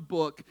number one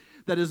book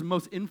that has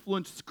most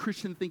influenced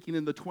Christian thinking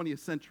in the 20th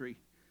century.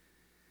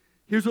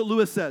 Here's what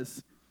Lewis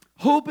says.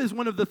 Hope is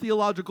one of the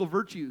theological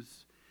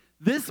virtues.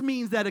 This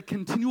means that a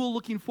continual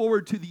looking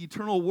forward to the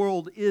eternal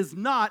world is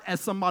not,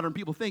 as some modern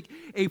people think,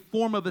 a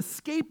form of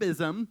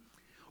escapism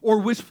or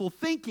wishful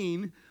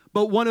thinking,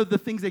 but one of the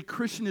things a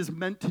Christian is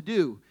meant to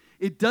do.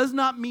 It does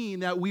not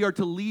mean that we are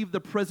to leave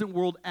the present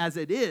world as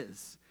it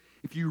is.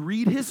 If you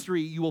read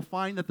history, you will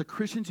find that the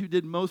Christians who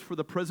did most for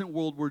the present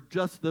world were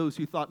just those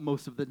who thought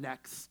most of the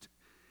next.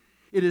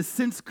 It is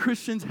since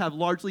Christians have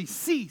largely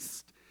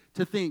ceased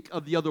to think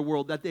of the other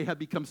world that they have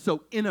become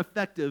so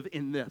ineffective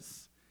in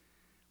this.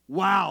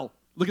 Wow,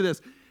 look at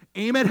this.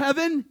 Aim at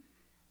heaven,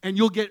 and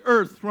you'll get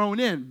earth thrown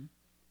in.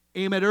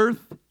 Aim at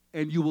earth,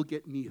 and you will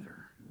get neither.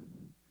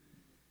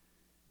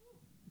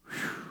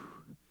 Whew.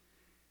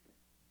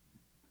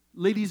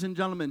 Ladies and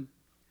gentlemen,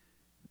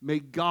 may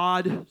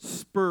God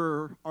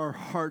spur our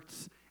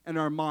hearts and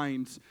our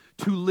minds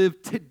to live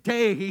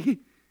today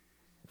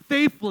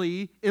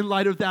faithfully in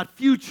light of that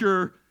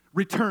future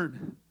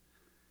return.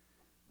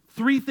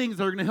 Three things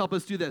that are going to help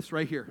us do this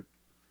right here.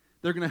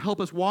 They're going to help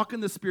us walk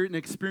in the Spirit and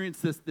experience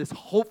this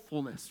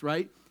hopefulness,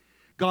 right?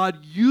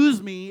 God,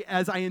 use me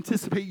as I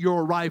anticipate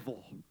your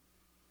arrival.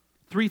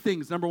 Three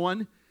things. Number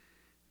one,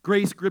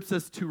 grace grips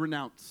us to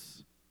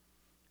renounce.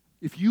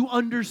 If you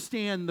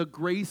understand the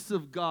grace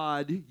of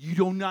God, you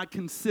do not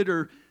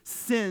consider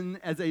sin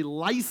as a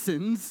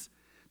license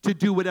to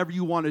do whatever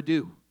you want to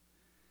do.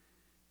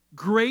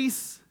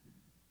 Grace,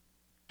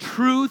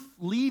 truth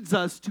leads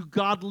us to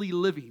godly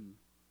living.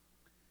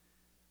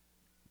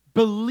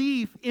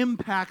 Belief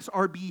impacts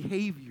our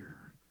behavior.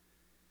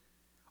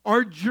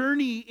 Our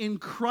journey in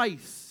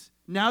Christ,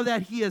 now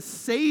that He has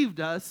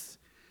saved us,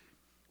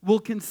 will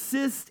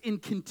consist in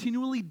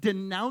continually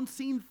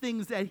denouncing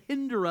things that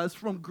hinder us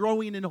from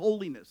growing in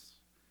holiness.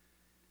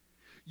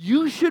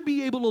 You should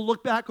be able to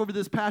look back over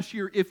this past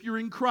year, if you're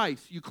in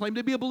Christ, you claim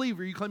to be a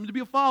believer, you claim to be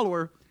a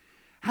follower,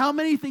 how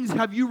many things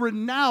have you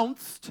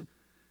renounced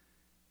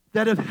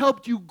that have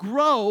helped you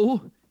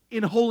grow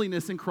in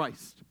holiness in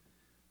Christ?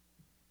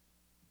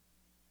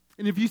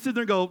 And if you sit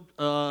there and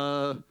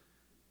go,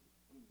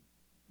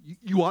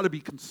 you ought to be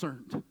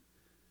concerned.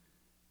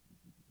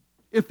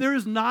 If there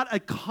is not a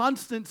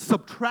constant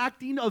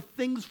subtracting of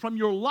things from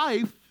your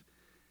life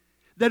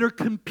that are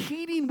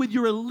competing with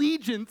your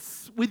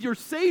allegiance with your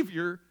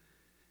Savior,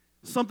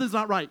 something's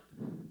not right.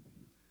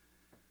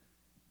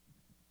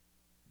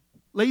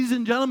 Ladies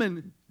and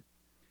gentlemen,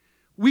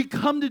 we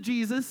come to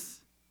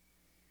Jesus,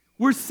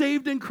 we're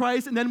saved in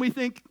Christ, and then we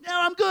think, no,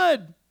 I'm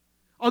good.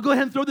 I'll go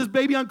ahead and throw this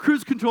baby on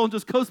cruise control and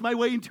just coast my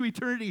way into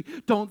eternity.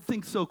 Don't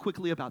think so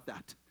quickly about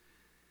that.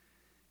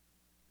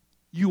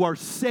 You are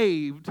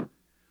saved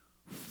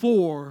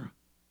for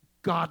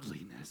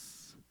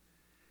godliness.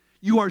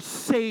 You are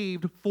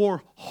saved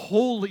for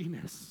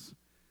holiness.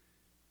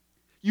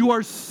 You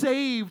are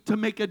saved to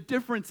make a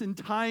difference in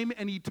time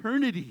and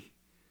eternity.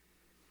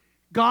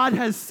 God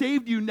has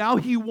saved you. Now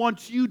He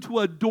wants you to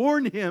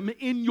adorn Him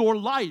in your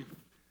life.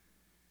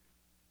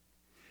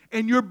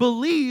 And your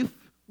belief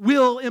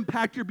will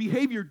impact your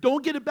behavior.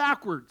 Don't get it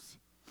backwards.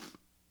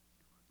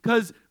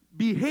 Because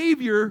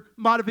behavior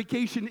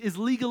modification is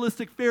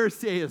legalistic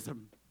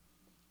Pharisaism.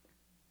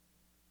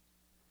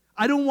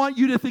 I don't want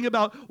you to think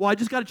about, well, I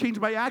just got to change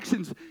my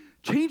actions.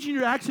 Changing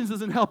your actions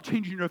doesn't help.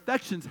 Changing your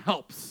affections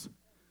helps.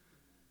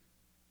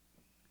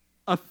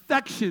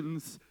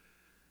 Affections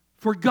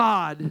for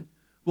God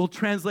will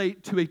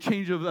translate to a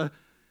change of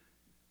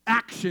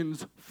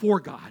actions for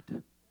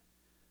God.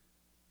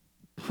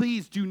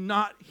 Please do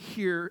not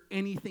hear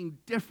anything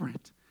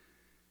different,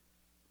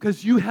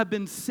 because you have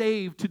been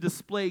saved to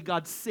display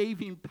God's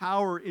saving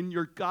power in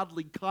your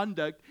godly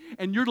conduct,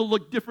 and you're to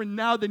look different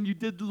now than you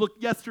did look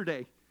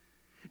yesterday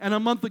and a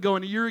month ago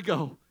and a year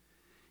ago.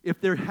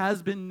 If there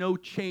has been no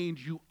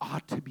change, you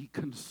ought to be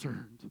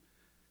concerned.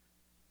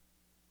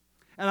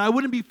 And I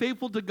wouldn't be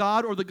faithful to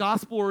God or the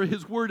gospel or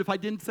His word if I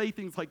didn't say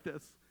things like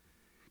this.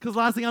 Because the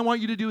last thing I want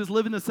you to do is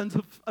live in a sense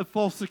of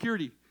false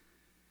security.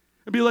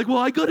 And be like, well,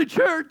 I go to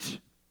church.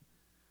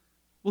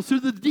 Well, so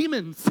do the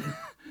demons.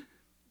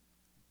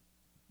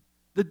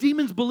 The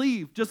demons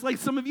believe, just like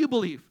some of you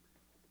believe.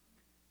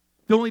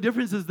 The only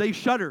difference is they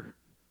shudder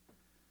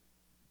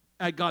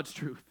at God's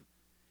truth.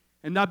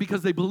 And not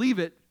because they believe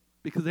it,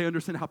 because they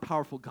understand how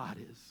powerful God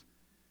is.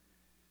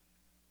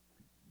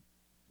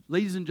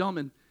 Ladies and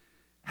gentlemen,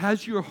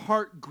 has your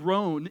heart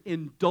grown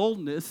in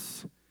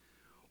dullness,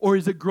 or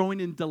is it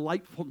growing in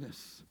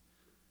delightfulness?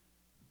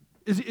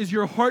 Is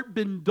your heart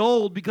been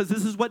dulled? Because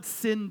this is what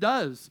sin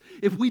does.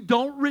 If we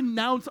don't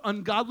renounce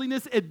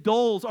ungodliness, it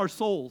dulls our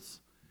souls.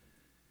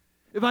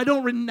 If I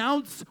don't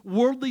renounce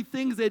worldly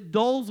things, it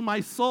dulls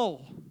my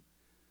soul.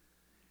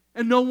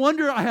 And no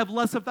wonder I have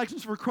less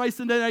affections for Christ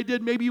than I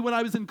did maybe when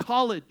I was in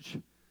college.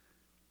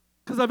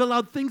 Because I've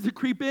allowed things to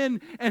creep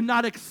in and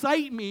not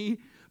excite me,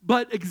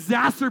 but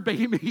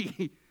exacerbate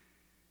me.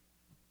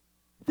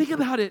 Think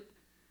about it.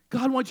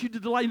 God wants you to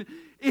delight.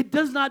 It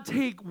does not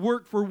take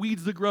work for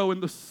weeds to grow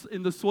in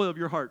the soil of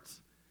your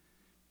hearts.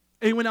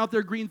 Anyone out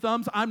there green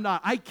thumbs? I'm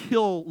not. I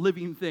kill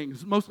living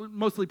things,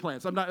 mostly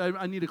plants.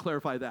 I need to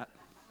clarify that.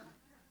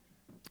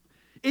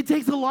 It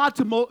takes a lot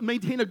to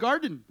maintain a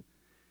garden.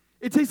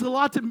 It takes a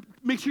lot to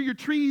make sure your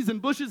trees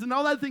and bushes and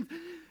all that things.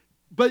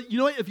 But you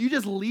know what? If you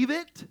just leave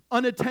it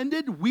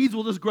unattended, weeds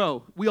will just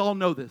grow. We all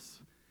know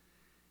this.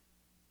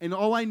 And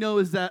all I know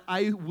is that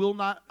I will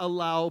not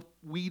allow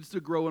weeds to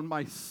grow in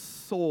my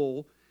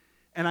soul,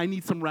 and I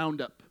need some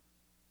Roundup,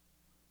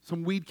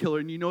 some weed killer.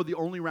 And you know the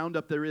only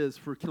Roundup there is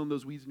for killing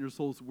those weeds in your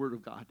soul is the Word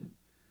of God.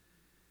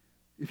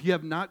 If you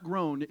have not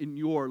grown in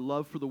your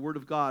love for the Word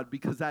of God,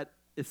 because that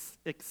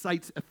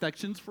excites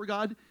affections for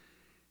God,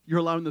 you're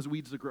allowing those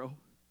weeds to grow.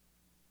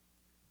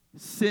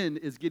 Sin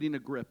is getting a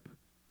grip.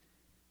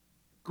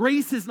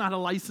 Grace is not a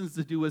license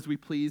to do as we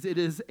please. It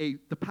is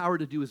the power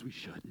to do as we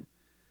should.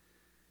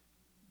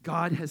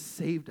 God has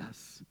saved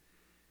us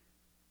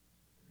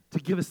to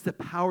give us the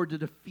power to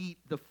defeat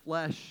the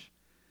flesh,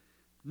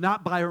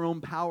 not by our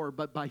own power,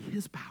 but by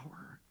His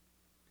power.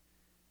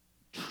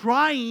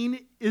 Trying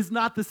is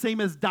not the same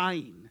as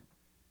dying.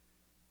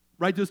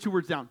 Write those two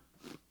words down.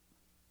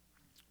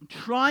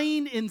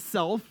 Trying in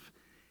self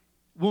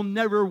will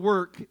never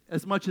work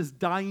as much as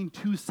dying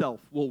to self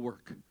will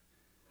work.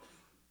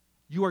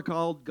 You are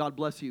called, God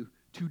bless you,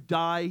 to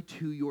die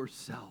to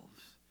yourselves.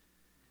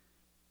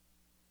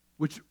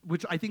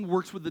 Which I think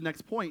works with the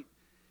next point.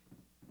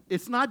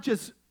 it's not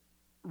just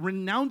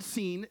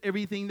renouncing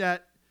everything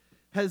that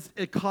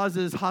it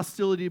causes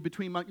hostility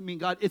between me and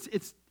God.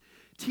 It's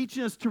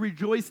teaching us to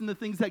rejoice in the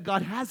things that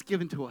God has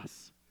given to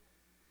us.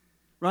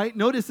 Right?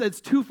 Notice that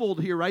it's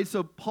twofold here, right?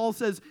 So Paul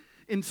says,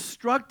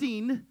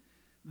 instructing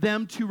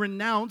them to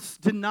renounce,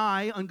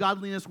 deny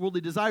ungodliness, worldly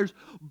desires,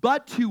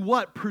 but to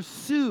what?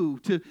 Pursue,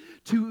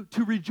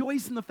 to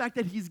rejoice in the fact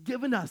that he's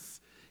given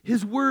us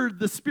his word,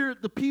 the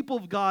Spirit, the people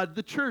of God,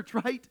 the church,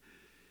 right?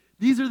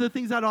 These are the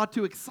things that ought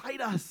to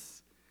excite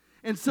us.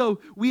 And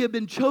so we have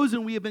been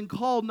chosen, we have been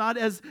called not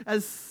as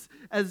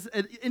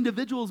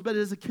individuals, but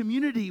as a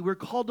community. We're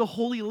called to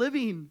holy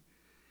living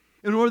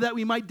in order that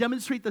we might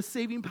demonstrate the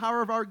saving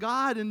power of our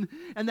God and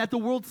that the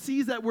world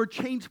sees that we're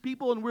changed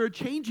people and we're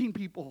changing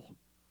people.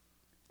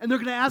 And they're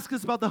going to ask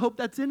us about the hope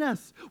that's in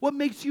us. What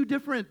makes you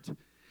different?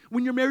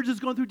 When your marriage is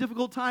going through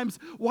difficult times,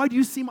 why do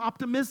you seem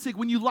optimistic?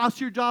 When you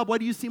lost your job, why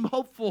do you seem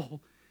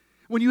hopeful?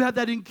 When you have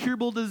that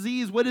incurable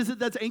disease, what is it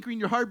that's anchoring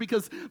your heart?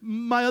 Because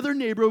my other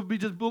neighbor would be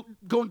just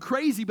going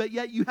crazy, but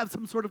yet you have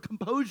some sort of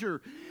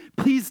composure.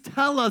 Please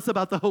tell us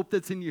about the hope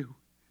that's in you.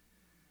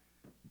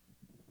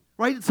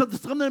 Right? So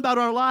something about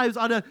our lives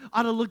ought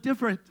to look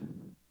different.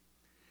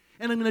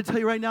 And I'm going to tell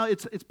you right now,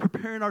 it's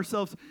preparing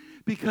ourselves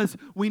because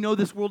we know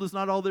this world is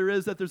not all there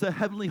is, that there's a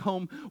heavenly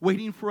home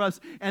waiting for us,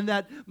 and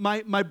that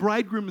my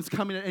bridegroom is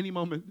coming at any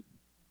moment.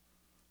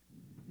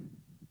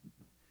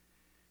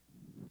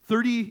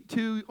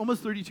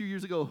 Almost 32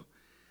 years ago,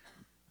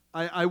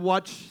 I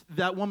watched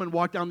that woman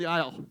walk down the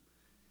aisle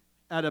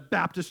at a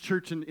Baptist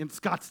church in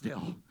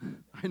Scottsdale.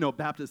 I know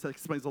Baptist, that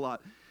explains a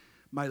lot.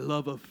 My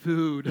love of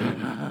food.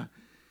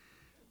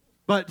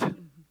 But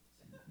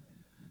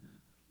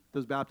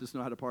those Baptists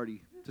know how to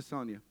party, just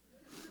telling you.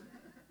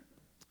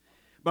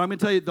 But I'm going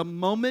to tell you, the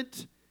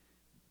moment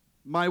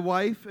my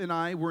wife and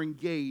I were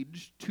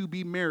engaged to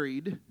be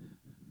married,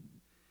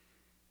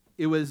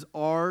 it was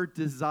our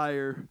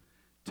desire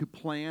to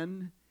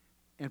plan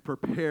and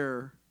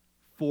prepare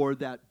for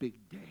that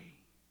big day.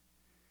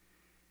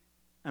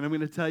 And I'm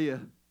going to tell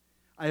you,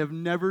 I have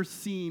never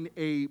seen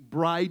a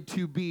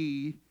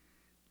bride-to-be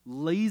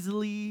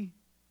lazily,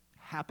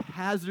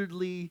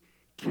 haphazardly,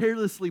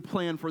 carelessly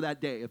plan for that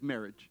day of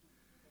marriage.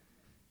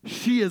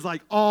 She is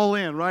like all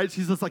in, right?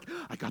 She's just like,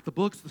 I got the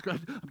books, I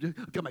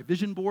got my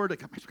vision board, I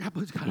got my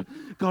scrapbooks,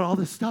 got all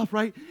this stuff,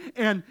 right?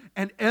 And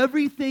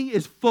everything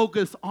is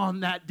focused on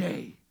that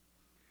day,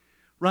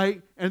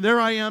 right? And there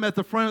I am at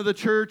the front of the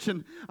church,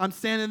 and I'm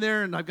standing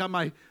there, and I've got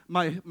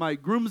my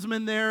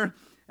groomsmen there,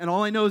 and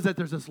all I know is that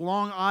there's this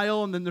long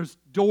aisle, and then there's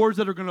doors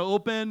that are going to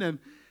open, and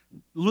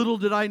little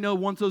did I know,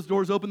 once those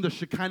doors opened, the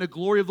Shekinah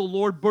glory of the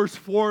Lord burst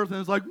forth, and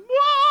it's like,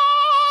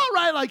 whoa,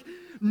 right? Like,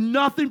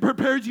 nothing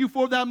prepares you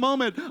for that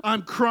moment.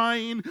 I'm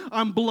crying,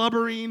 I'm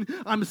blubbering,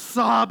 I'm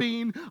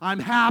sobbing, I'm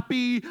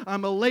happy,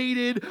 I'm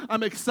elated,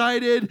 I'm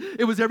excited.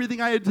 It was everything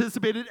I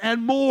anticipated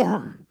and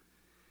more.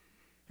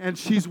 And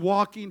she's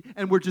walking,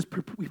 and we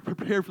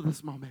prepared for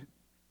this moment.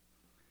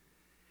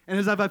 And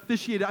as I've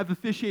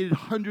officiated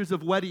hundreds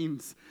of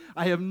weddings.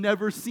 I have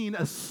never seen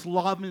a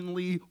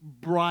slovenly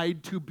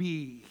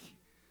bride-to-be.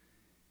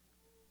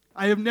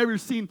 I have never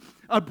seen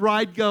a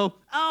bride go,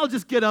 I'll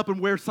just get up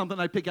and wear something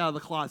I pick out of the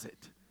closet.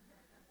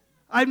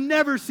 I've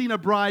never seen a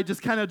bride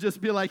just kind of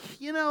just be like,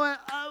 you know,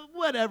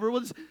 whatever.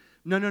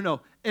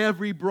 No.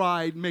 Every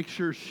bride makes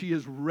sure she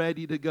is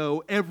ready to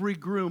go. Every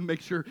groom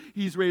makes sure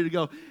he's ready to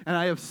go. And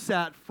I have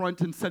sat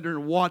front and center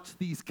and watched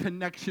these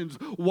connections,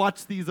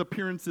 watched these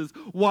appearances,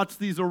 watched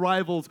these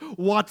arrivals,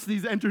 watched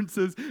these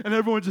entrances, and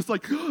everyone's just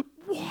like,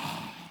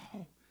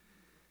 wow.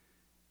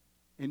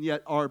 And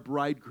yet our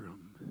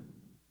bridegroom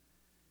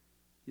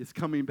is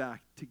coming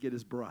back to get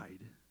his bride.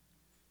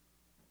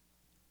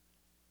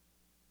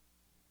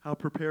 How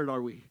prepared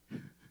are we?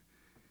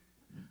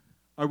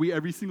 Are we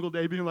every single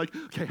day being like,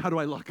 okay, how do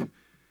I look?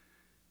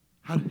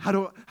 How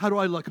do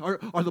I look?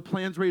 Are the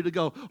plans ready to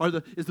go?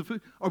 Is the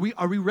food? Are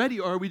we ready?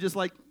 Or are we just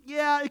like,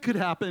 yeah, it could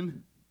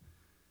happen?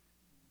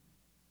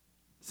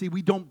 See,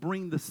 we don't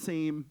bring the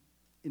same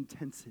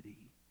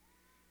intensity.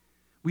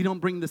 We don't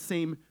bring the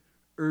same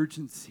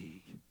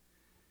urgency.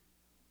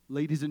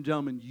 Ladies and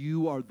gentlemen,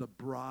 you are the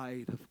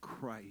bride of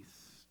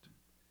Christ.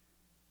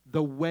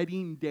 The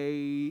wedding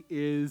day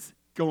is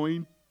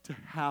going to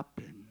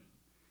happen.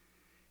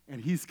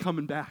 And he's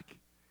coming back.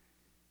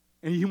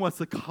 And he wants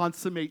to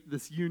consummate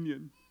this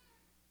union.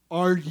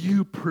 Are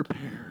you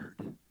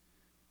prepared?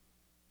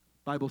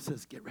 Bible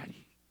says get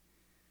ready.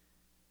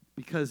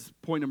 Because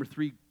point number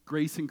 3,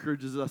 grace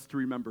encourages us to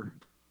remember.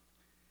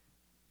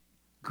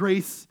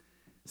 Grace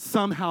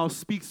somehow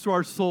speaks to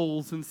our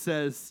souls and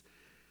says,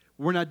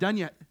 we're not done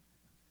yet.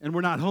 And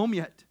we're not home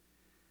yet.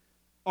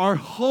 Our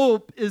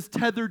hope is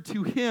tethered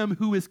to him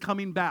who is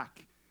coming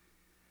back.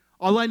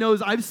 All I know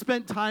is I've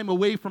spent time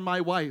away from my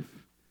wife.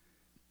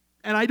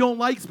 And I don't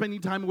like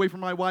spending time away from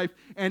my wife.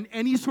 And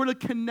any sort of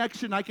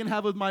connection I can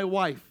have with my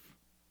wife.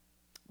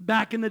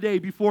 Back in the day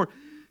before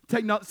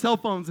cell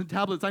phones and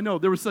tablets, I know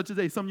there was such a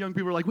day. Some young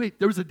people were like, wait,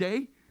 there was a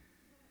day?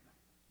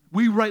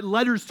 We write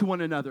letters to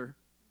one another.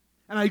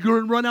 And I go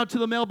and run out to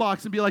the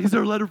mailbox and be like, is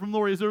there a letter from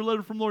Lori? Is there a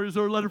letter from Lori? Is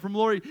there a letter from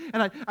Lori?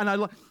 And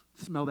I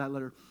smell that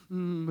letter.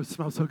 It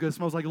smells so good. It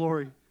smells like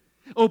Lori.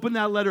 Open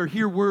that letter,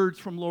 hear words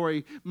from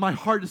Lori. My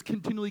heart is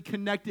continually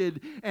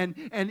connected and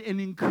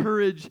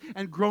encouraged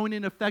and growing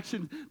in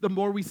affection the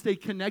more we stay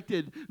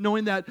connected,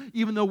 knowing that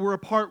even though we're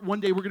apart, one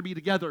day we're going to be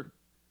together.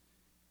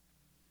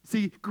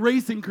 See,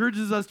 grace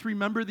encourages us to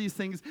remember these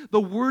things.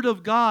 The Word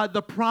of God,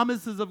 the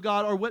promises of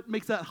God are what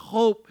makes that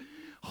hope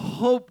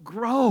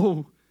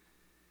grow.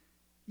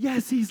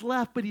 Yes, He's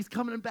left, but He's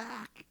coming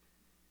back.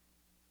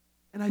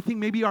 And I think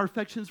maybe our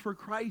affections for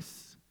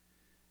Christ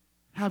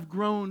have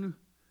grown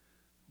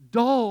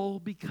dull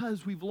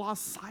because we've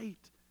lost sight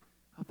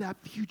of that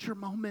future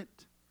moment,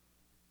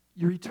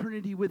 your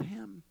eternity with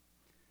Him.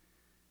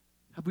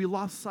 Have we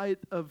lost sight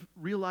of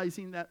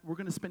realizing that we're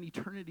going to spend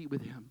eternity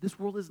with Him? This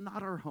world is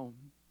not our home.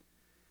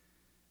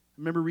 I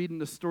remember reading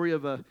the story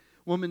of a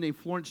woman named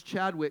Florence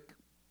Chadwick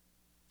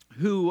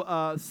who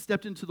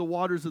stepped into the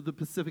waters of the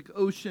Pacific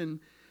Ocean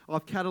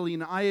off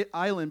Catalina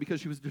Island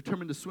because she was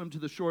determined to swim to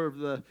the shore of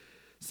the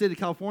state of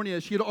California.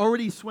 She had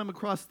already swum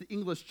across the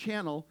English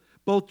Channel,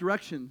 both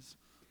directions.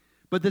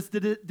 But this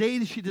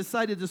day she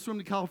decided to swim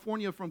to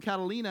California from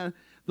Catalina,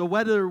 the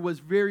weather was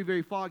very,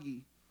 very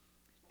foggy.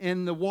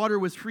 And the water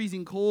was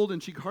freezing cold,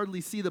 and she could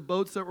hardly see the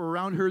boats that were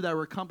around her that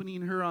were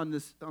accompanying her on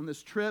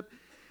this trip.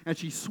 And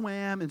she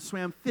swam and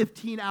swam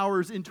 15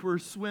 hours into her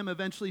swim.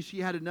 Eventually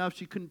she had enough.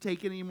 She couldn't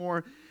take it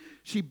anymore.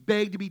 She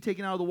begged to be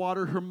taken out of the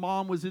water. Her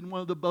mom was in one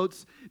of the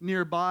boats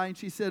nearby, and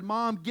she said,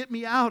 "Mom, get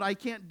me out. I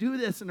can't do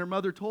this." And her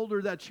mother told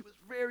her that she was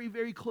very,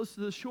 very close to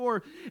the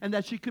shore and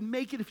that she could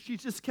make it if she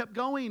just kept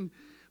going.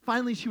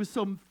 Finally, she was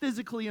so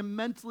physically and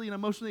mentally and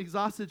emotionally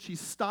exhausted, she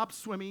stopped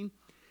swimming,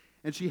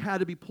 and she had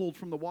to be pulled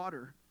from the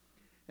water.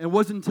 And it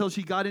wasn't until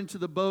she got into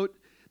the boat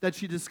that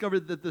she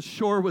discovered that the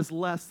shore was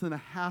less than a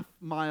half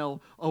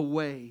mile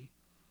away.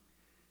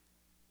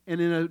 And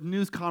in a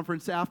news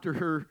conference after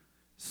her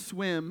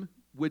swim,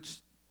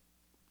 which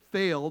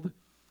failed,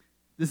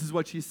 this is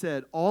what she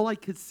said: "All I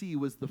could see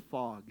was the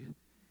fog.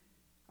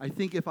 I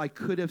think if I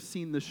could have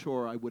seen the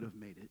shore, I would have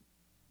made it."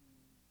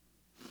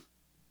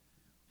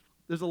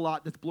 There's a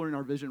lot that's blurring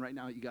our vision right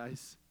now, you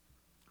guys.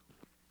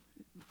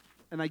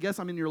 And I guess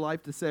I'm in your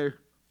life to say,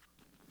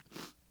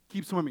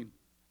 keep swimming.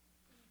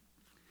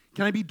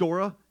 Can I be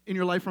Dora in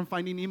your life from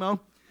Finding Nemo?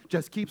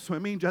 Just keep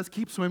swimming, just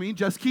keep swimming,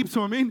 just keep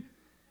swimming.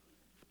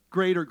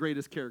 Great or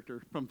greatest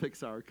character from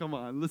Pixar. Come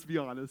on, let's be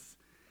honest.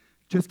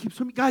 Just keep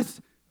swimming. Guys,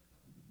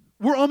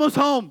 we're almost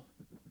home.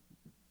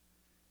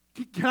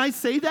 Can I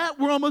say that?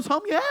 We're almost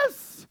home?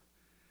 Yes.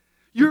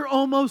 You're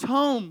almost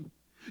home.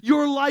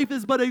 Your life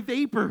is but a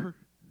vapor.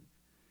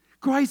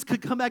 Christ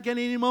could come back at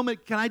any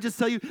moment. Can I just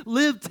tell you,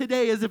 live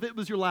today as if it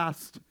was your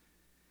last.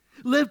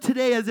 Live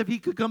today as if He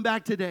could come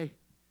back today.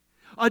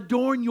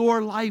 Adorn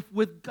your life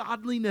with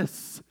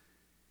godliness,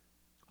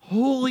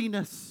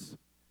 holiness,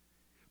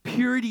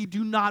 purity.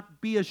 Do not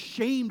be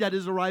ashamed at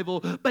His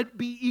arrival, but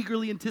be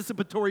eagerly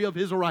anticipatory of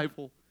His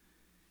arrival.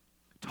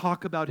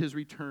 Talk about His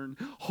return.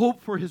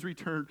 Hope for His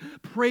return.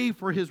 Pray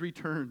for His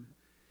return.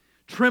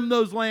 Trim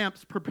those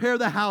lamps. Prepare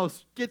the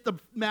house. Get the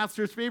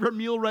Master's favorite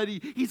meal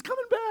ready. He's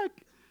coming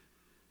back.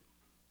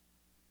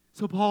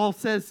 So Paul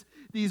says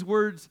these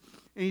words,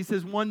 and he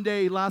says, one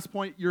day, last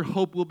point, your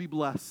hope will be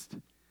blessed.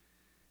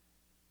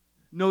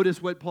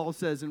 Notice what Paul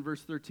says in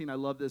verse 13. I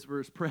love this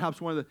verse.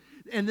 Perhaps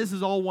and this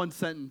is all one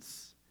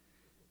sentence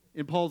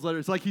in Paul's letter.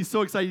 It's like he's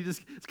so excited.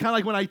 It's kind of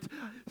like when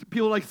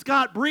people are like,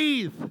 "Scott,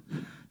 breathe.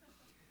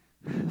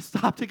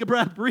 Stop, take a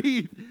breath,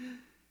 breathe."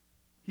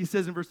 He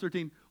says in verse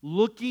 13,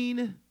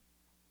 looking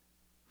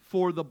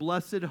for the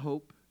blessed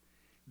hope,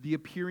 the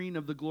appearing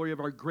of the glory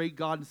of our great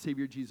God and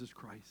Savior, Jesus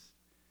Christ.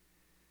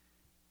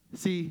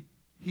 See,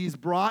 He's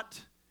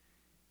brought,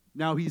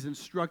 now He's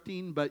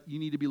instructing, but you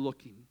need to be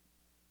looking.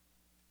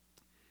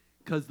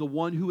 Because the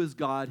one who is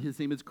God, His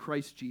name is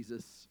Christ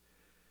Jesus,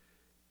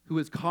 who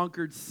has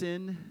conquered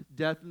sin,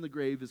 death, and the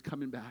grave, is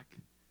coming back.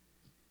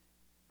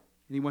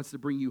 And He wants to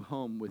bring you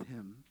home with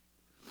Him.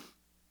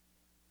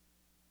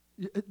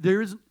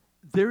 There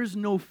is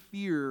no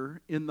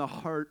fear in the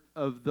heart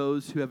of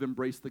those who have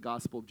embraced the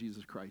gospel of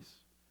Jesus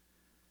Christ.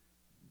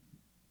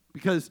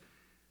 Because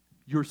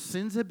your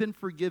sins have been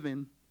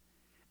forgiven,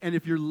 and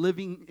if you're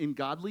living in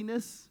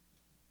godliness,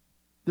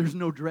 there's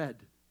no dread.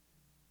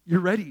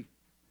 You're ready.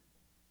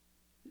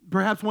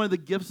 Perhaps one of the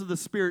gifts of the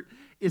Spirit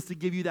is to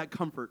give you that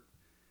comfort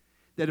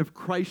that if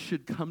Christ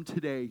should come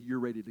today, you're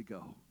ready to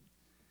go.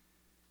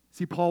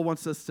 See, Paul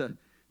wants us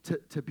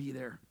to be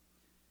there.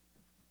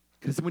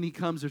 Because when He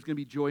comes, there's going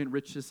to be joy and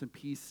richness and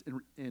peace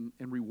and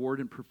reward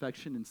and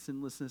perfection and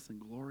sinlessness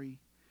and glory.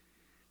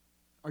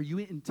 Are you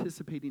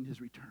anticipating His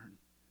return?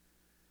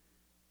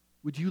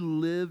 Would you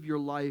live your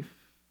life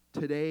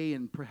today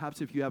and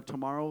perhaps if you have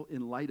tomorrow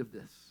in light of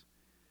this?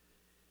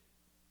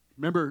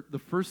 Remember, the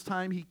first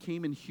time He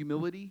came in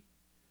humility,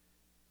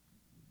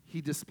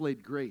 He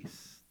displayed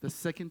grace. The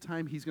second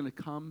time He's going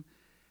to come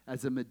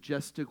as a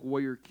majestic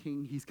warrior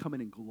king, He's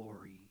coming in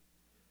glory.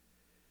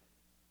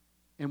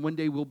 And one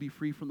day we'll be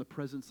free from the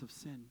presence of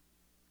sin.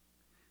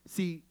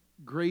 See,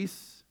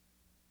 grace,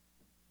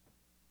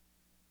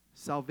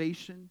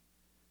 salvation,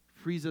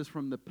 frees us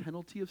from the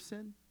penalty of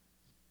sin,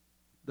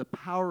 the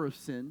power of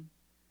sin,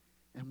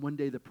 and one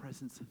day the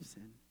presence of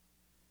sin.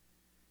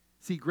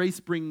 See, grace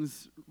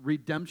brings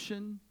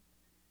redemption,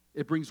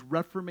 it brings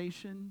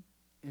reformation,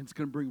 and it's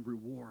going to bring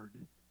reward.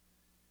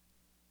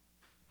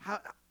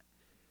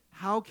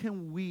 How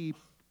can we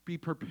be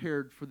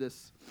prepared for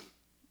this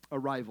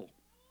arrival?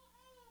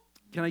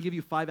 Can I give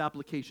you 5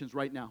 applications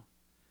right now?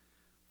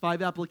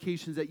 5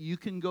 applications that you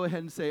can go ahead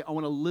and say, I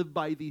want to live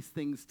by these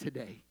things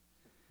today.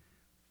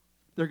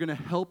 They're going to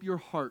help your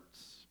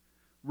hearts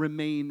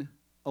remain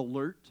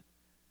alert,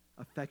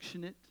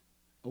 affectionate,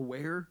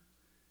 aware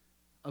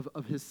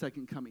of his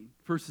second coming.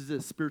 First is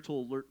this,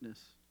 spiritual alertness.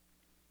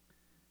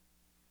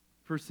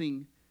 First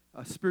thing,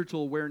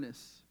 spiritual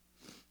awareness.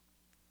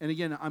 And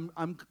again,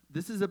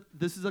 this is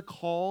a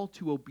call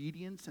to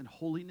obedience and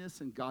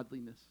holiness and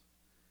godliness.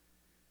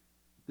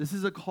 This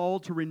is a call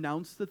to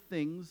renounce the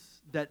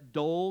things that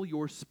dull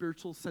your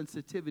spiritual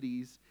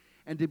sensitivities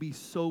and to be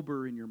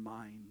sober in your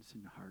minds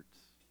and hearts.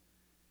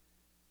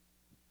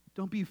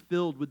 Don't be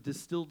filled with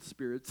distilled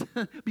spirits.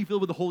 Be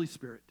filled with the Holy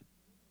Spirit.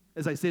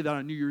 As I say that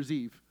on New Year's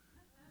Eve.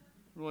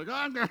 We're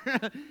like,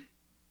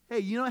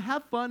 hey,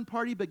 have fun,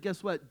 party, but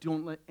guess what?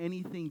 Don't let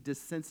anything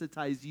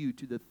desensitize you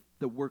to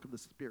the work of the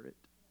Spirit.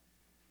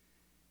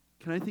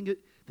 Can I think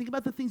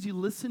about the things you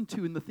listen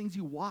to and the things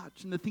you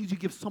watch and the things you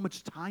give so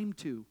much time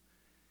to.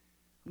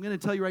 I'm going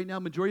to tell you right now,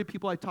 majority of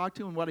people I talk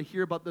to and what I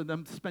hear about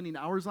them spending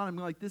hours on, I'm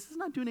like, this is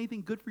not doing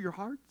anything good for your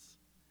hearts.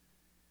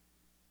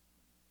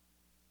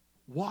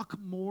 Walk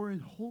more in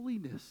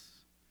holiness.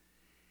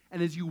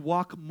 And as you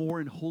walk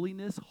more in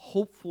holiness,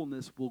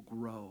 hopefulness will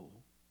grow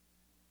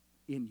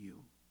in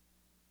you.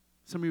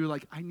 Some of you are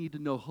like, I need to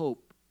know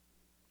hope.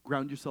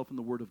 Ground yourself in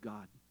the Word of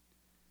God.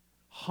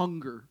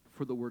 Hunger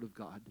for the Word of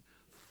God.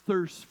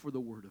 Thirst for the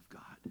Word of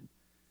God.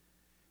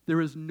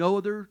 There is no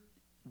other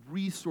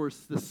resource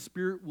the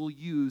Spirit will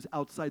use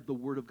outside the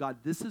Word of God.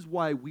 This is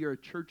why we are a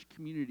church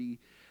community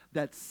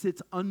that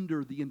sits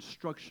under the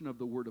instruction of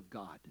the Word of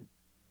God.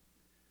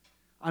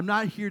 I'm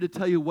not here to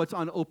tell you what's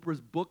on Oprah's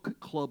book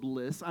club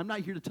list. I'm not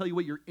here to tell you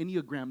what your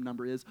Enneagram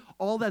number is.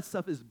 All that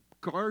stuff is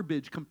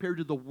garbage compared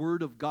to the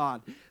Word of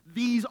God.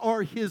 These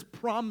are His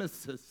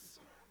promises.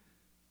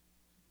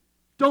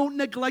 Don't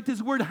neglect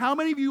His Word. How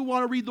many of you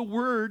want to read the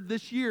Word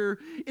this year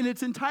in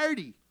its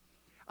entirety?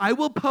 I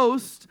will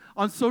post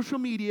on social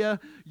media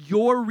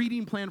your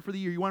reading plan for the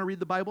year. You want to read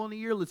the Bible in a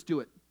year? Let's do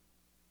it.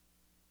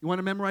 You want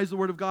to memorize the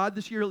Word of God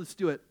this year? Let's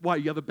do it. Why?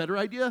 You have a better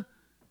idea?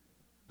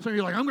 So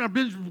you're like, I'm going to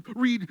binge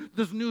read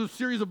this new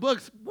series of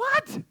books.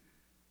 What?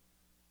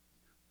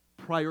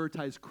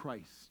 Prioritize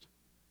Christ.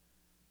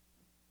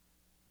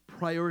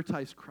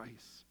 Prioritize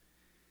Christ.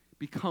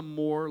 Become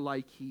more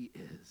like He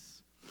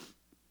is.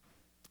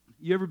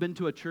 You ever been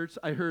to a church?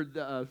 I heard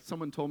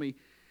someone told me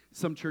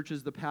some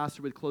churches, the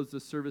pastor would close the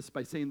service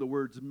by saying the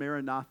words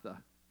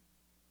Maranatha,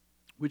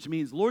 which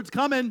means Lord's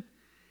coming,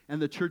 and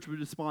the church would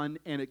respond,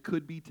 and it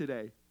could be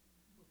today.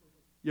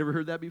 You ever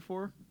heard that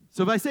before?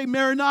 So if I say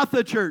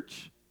Maranatha,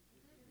 church,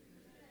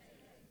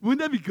 wouldn't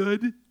that be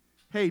good?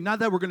 Hey, not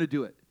that we're going to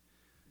do it,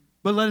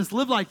 but let us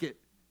live like it.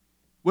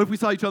 What if we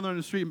saw each other on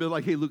the street and be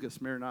like, hey,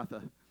 Lucas,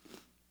 Maranatha.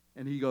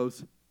 And he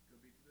goes,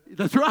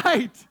 that's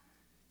right.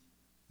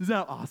 Isn't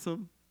that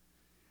awesome?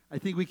 I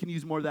think we can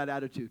use more of that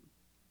attitude,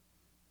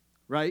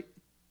 right?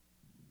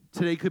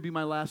 Today could be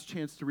my last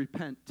chance to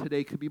repent.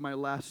 Today could be my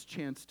last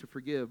chance to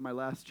forgive, my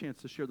last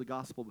chance to share the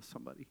gospel with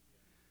somebody.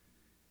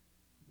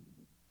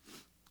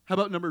 How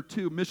about number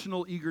 2,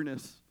 missional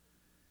eagerness?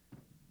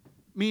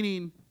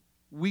 Meaning,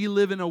 we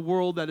live in a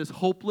world that is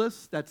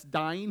hopeless, that's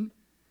dying.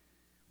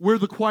 We're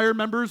the choir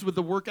members with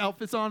the work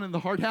outfits on and the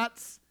hard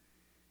hats.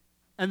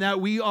 And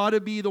that we ought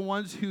to be the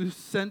ones who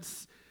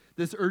sense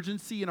this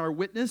urgency in our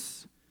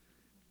witness.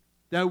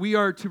 That we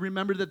are to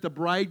remember that the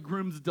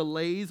bridegroom's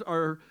delays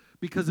are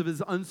because of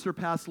his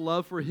unsurpassed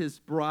love for his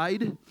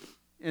bride.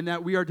 And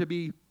that we are to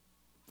be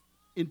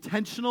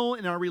intentional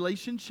in our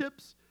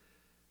relationships.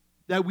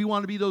 That we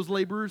want to be those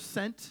laborers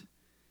sent.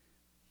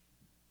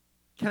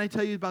 Can I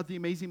tell you about the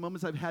amazing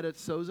moments I've had at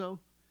Sozo?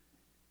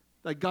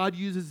 That God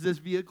uses this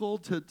vehicle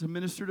to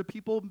minister to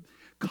people.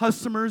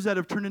 Customers that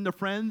have turned into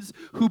friends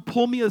who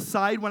pull me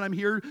aside when I'm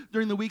here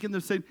during the week and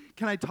they're saying,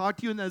 can I talk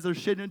to you? And as they're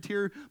shedding a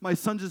tear, my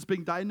son's just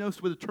being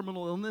diagnosed with a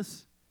terminal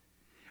illness.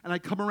 And I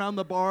come around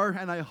the bar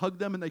and I hug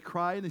them and they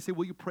cry and they say,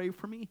 will you pray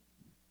for me?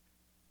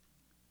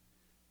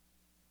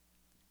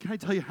 Can I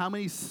tell you how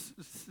many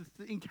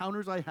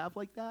encounters I have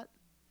like that?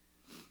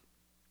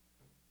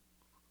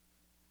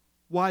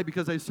 Why?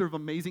 Because I serve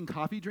amazing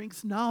coffee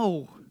drinks?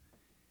 No.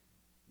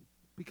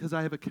 Because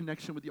I have a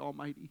connection with the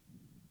Almighty.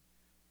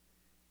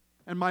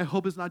 And my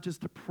hope is not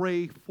just to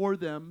pray for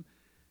them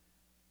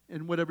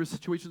in whatever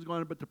situation is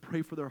going on, but to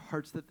pray for their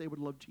hearts that they would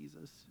love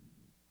Jesus.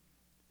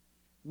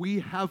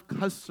 We have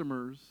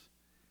customers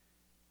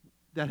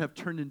that have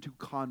turned into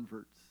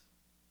converts.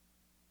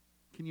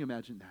 Can you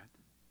imagine that?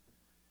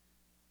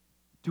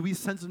 Do we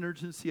sense an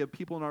urgency of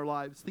people in our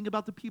lives? Think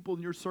about the people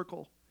in your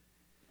circle.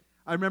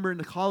 I remember in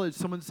the college,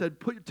 someone said,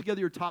 put together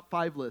your top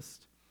 5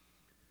 list.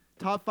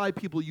 Top 5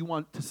 people you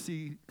want to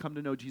see come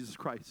to know Jesus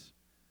Christ.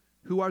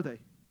 Who are they?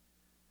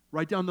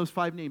 Write down those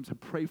 5 names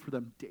and pray for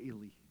them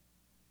daily.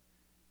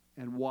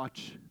 And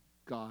watch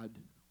God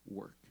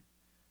work.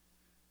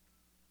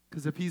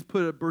 Because if he's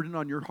put a burden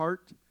on your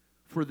heart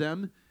for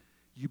them,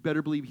 you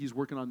better believe he's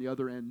working on the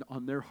other end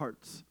on their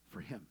hearts for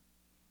him.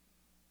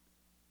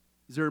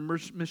 Is there a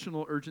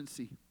missional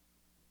urgency?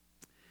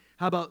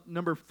 How about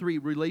number 3,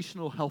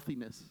 relational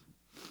healthiness?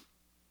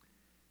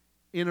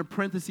 In a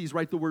parentheses,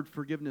 write the word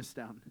forgiveness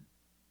down.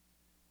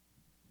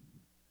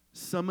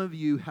 Some of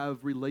you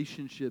have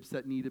relationships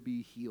that need to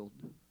be healed.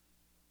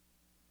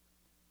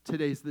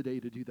 Today's the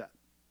day to do that.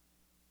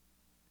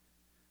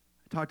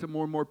 I talk to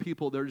more and more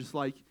people. They're just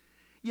like,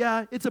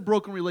 yeah, it's a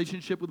broken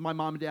relationship with my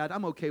mom and dad.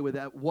 I'm okay with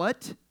that.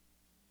 What?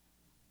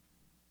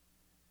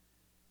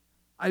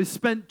 I've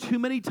spent too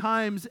many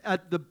times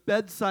at the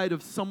bedside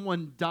of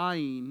someone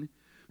dying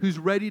who's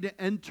ready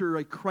to enter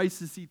a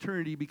crisis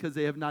eternity because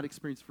they have not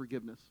experienced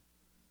forgiveness.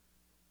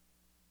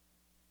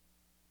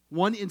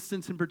 One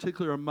instance in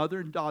particular, a mother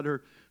and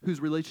daughter whose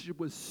relationship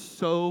was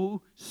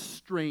so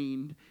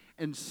strained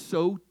and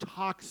so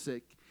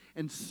toxic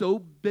and so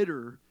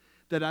bitter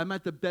that I'm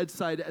at the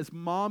bedside as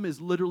mom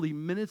is literally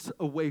minutes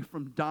away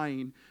from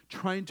dying,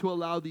 trying to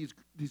allow these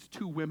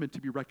 2 women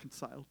to be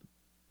reconciled.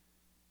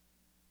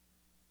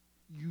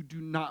 You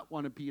do not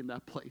want to be in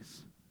that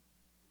place.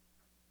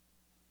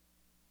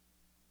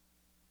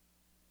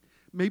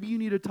 Maybe you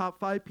need a top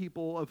 5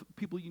 people of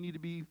people you need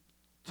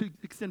to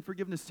extend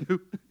forgiveness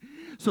to.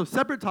 So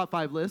separate top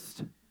 5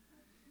 list.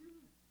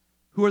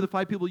 Who are the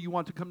 5 people you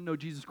want to come to know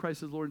Jesus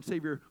Christ as Lord and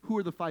Savior? Who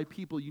are the 5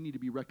 people you need to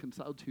be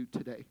reconciled to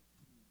today?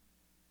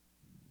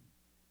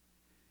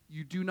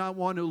 You do not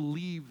want to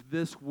leave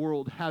this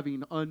world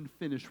having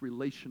unfinished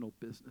relational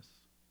business.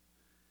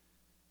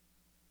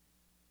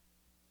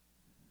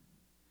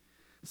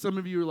 Some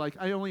of you are like,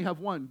 I only have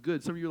 1.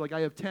 Good. Some of you are like,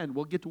 I have 10.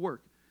 Well, get to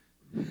work.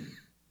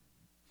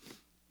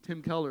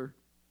 Tim Keller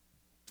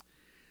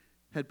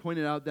had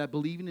pointed out that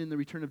believing in the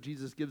return of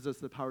Jesus gives us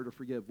the power to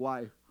forgive.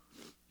 Why?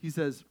 He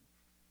says,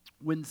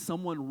 when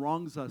someone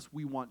wrongs us,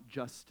 we want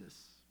justice.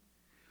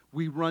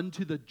 We run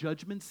to the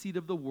judgment seat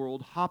of the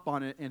world, hop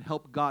on it, and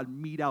help God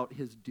mete out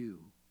his due.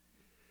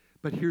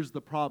 But here's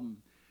the problem.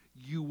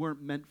 You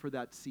weren't meant for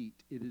that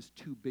seat. It is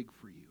too big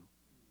for you.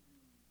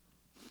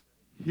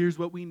 Here's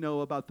what we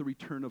know about the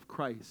return of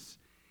Christ.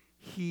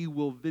 He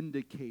will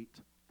vindicate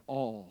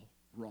all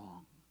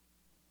wrong.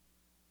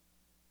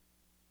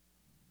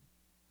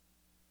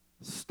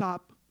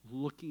 Stop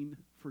looking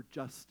for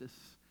justice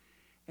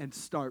and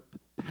start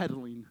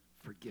peddling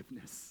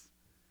forgiveness.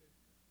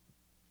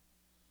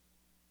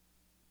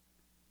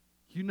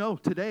 You know,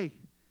 today,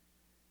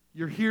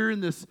 you're here in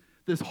this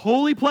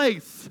holy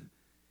place,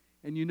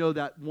 and you know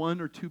that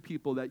 1 or 2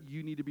 people that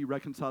you need to be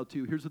reconciled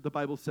to. Here's what the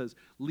Bible says.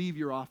 Leave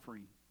your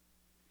offering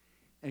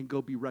and go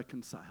be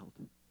reconciled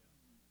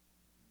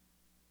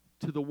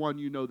to the one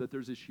you know that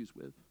there's issues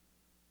with.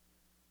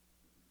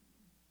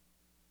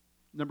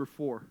 Number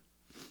 4.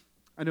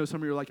 I know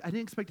some of you are like, I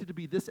didn't expect it to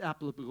be this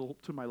applicable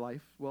to my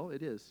life. Well,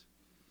 it is.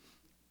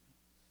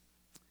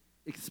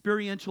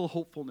 Experiential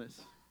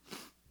hopefulness.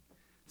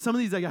 Some of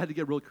these I had to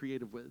get real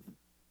creative with.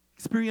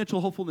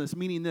 Experiential hopefulness,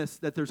 meaning this,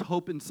 that there's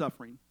hope in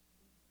suffering.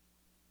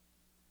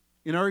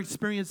 In our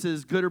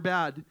experiences, good or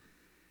bad,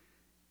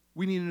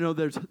 we need to know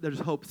there's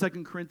hope.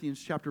 2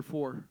 Corinthians chapter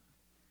 4.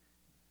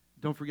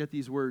 Don't forget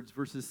these words,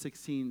 verses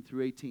 16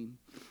 through 18.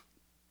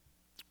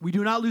 We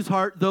do not lose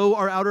heart, though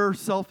our outer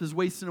self is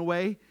wasting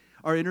away.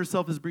 Our inner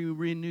self is being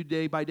renewed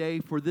day by day.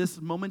 For this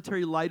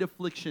momentary light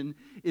affliction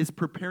is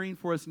preparing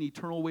for us an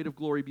eternal weight of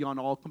glory beyond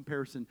all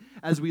comparison,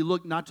 as we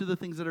look not to the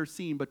things that are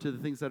seen, but to the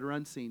things that are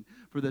unseen.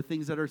 For the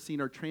things that are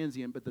seen are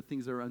transient, but the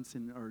things that are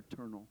unseen are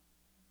eternal.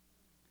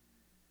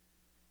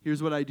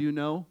 Here's what I do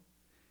know,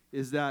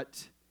 is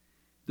that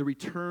the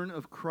return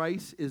of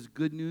Christ is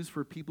good news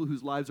for people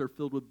whose lives are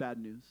filled with bad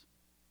news.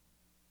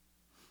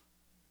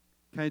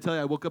 Can I tell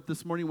you, I woke up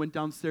this morning, went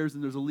downstairs,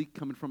 and there's a leak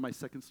coming from my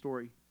second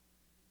story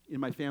in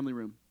my family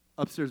room.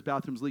 Upstairs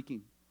bathroom's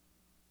leaking.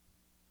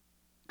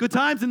 Good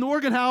times in the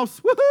Morgan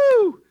house.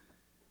 Woohoo!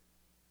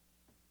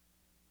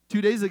 2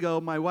 days ago,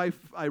 my wife,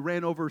 I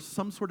ran over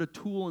some sort of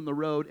tool in the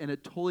road, and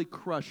it totally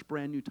crushed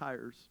brand new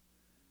tires.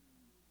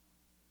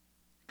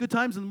 Good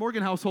times in the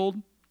Morgan household.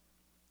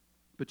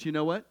 But you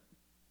know what?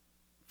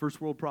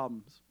 First world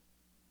problems.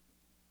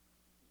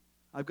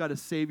 I've got a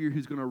Savior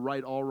who's going to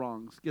right all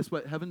wrongs. Guess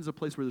what? Heaven's a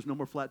place where there's no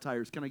more flat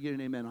tires. Can I get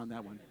an amen on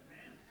that one?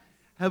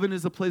 Heaven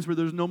is a place where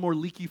there's no more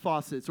leaky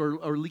faucets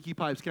or leaky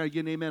pipes. Can I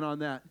get an amen on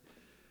that?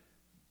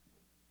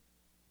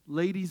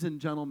 Ladies and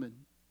gentlemen,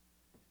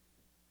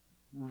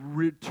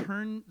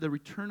 the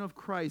return of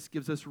Christ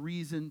gives us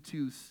reason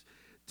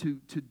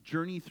to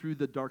journey through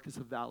the darkest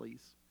of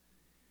valleys.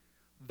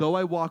 Though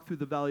I walk through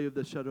the valley of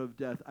the shadow of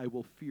death, I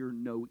will fear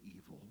no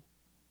evil.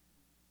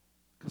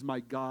 Because my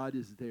God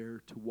is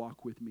there to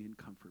walk with me and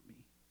comfort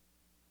me.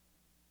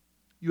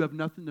 You have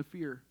nothing to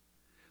fear.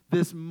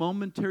 This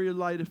momentary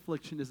light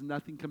affliction is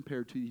nothing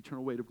compared to the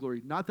eternal weight of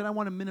glory. Not that I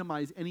want to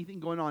minimize anything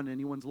going on in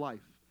anyone's life,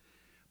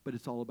 but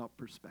it's all about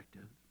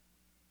perspective.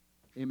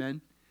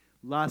 Amen?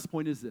 Last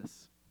point is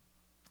this.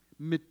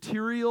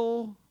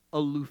 Material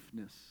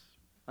aloofness.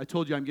 I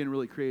told you I'm getting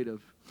really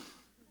creative.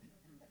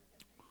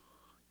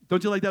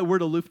 Don't you like that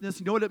word aloofness?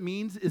 You know what it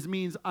means? It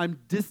means I'm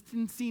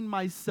distancing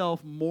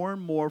myself more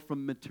and more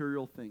from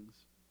material things.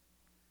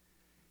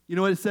 You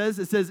know what it says?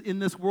 It says, in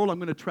this world I'm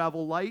going to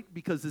travel light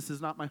because this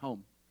is not my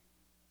home.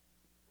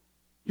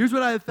 Here's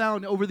what I have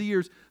found over the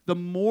years. The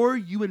more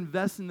you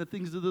invest in the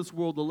things of this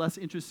world, the less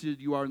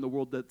interested you are in the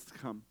world that's to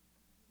come.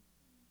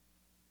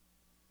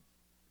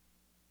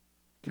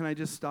 Can I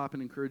just stop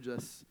and encourage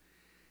us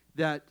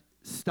that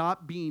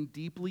stop being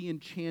deeply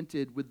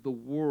enchanted with the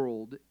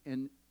world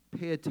and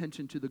pay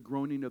attention to the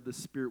groaning of the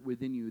Spirit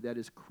within you that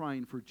is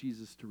crying for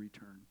Jesus to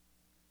return.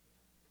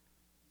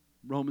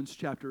 Romans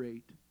chapter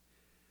 8.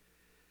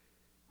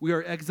 We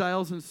are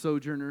exiles and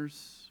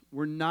sojourners.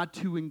 We're not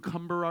to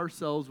encumber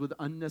ourselves with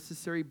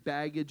unnecessary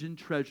baggage and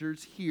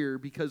treasures here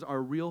because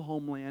our real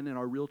homeland and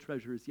our real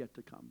treasure is yet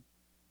to come.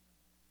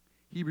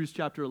 Hebrews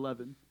chapter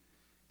 11,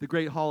 the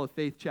great hall of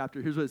faith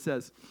chapter. Here's what it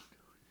says.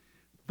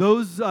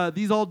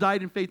 These all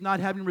died in faith, not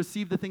having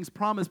received the things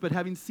promised, but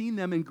having seen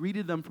them and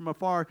greeted them from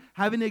afar,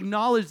 having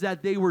acknowledged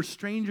that they were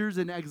strangers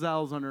and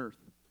exiles on earth.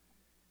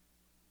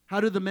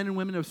 How do the men and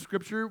women of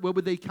Scripture, what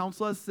would they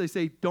counsel us? They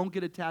say, don't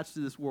get attached to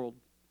this world.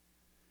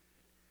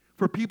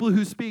 For people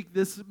who speak,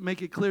 this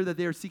make it clear that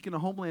they are seeking a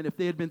homeland. If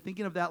they had been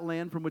thinking of that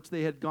land from which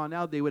they had gone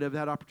out, they would have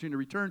had opportunity to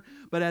return.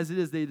 But as it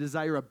is, they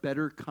desire a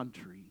better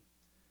country.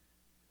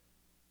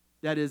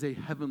 That is a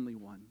heavenly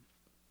one.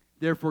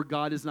 Therefore,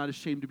 God is not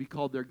ashamed to be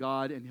called their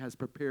God and has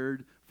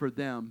prepared for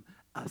them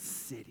a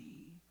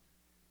city.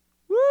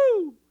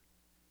 Woo!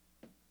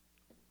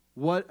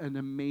 What an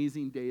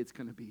amazing day it's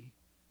going to be.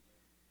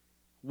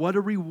 What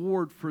a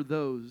reward for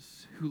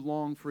those who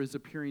long for his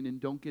appearing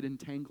and don't get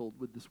entangled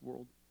with this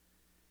world.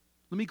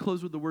 Let me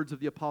close with the words of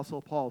the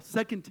Apostle Paul.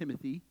 2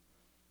 Timothy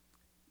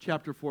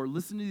chapter 4.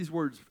 Listen to these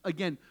words.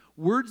 Again,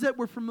 words that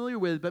we're familiar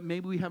with, but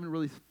maybe we haven't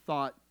really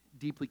thought,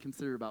 deeply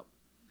considered about.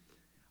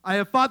 I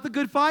have fought the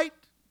good fight.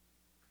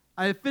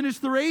 I have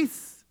finished the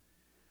race.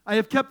 I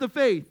have kept the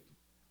faith.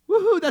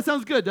 Woohoo, that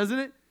sounds good, doesn't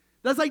it?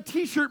 That's like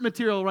t-shirt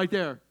material right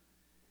there.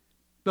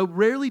 But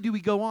rarely do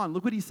we go on.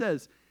 Look what he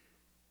says.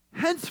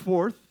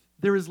 Henceforth,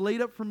 there is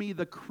laid up for me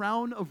the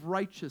crown of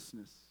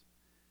righteousness,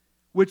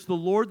 which the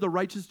Lord, the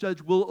righteous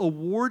judge, will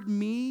award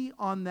me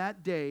on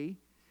that day,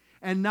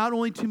 and not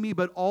only to me,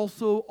 but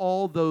also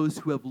all those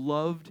who have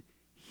loved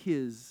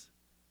his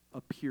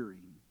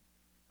appearing.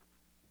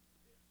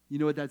 You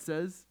know what that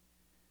says?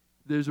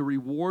 There's a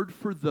reward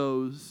for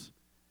those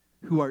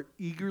who are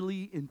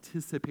eagerly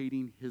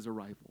anticipating his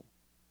arrival.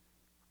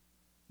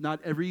 Not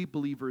every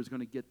believer is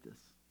going to get this.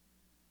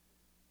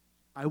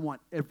 I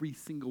want every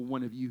single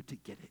one of you to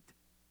get it.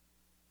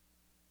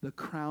 The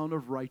crown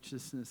of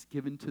righteousness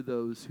given to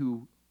those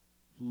who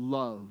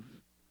love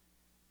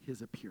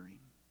his appearing.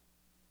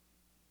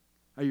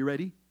 Are you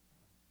ready?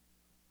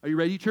 Are you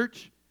ready,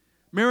 church?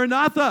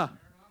 Maranatha!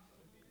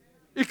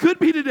 It could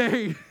be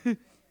today.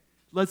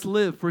 Let's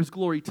live for his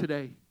glory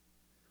today.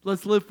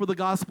 Let's live for the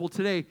gospel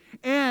today.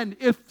 And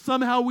if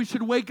somehow we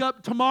should wake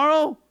up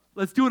tomorrow,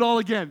 let's do it all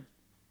again.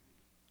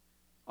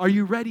 Are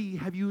you ready?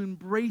 Have you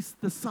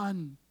embraced the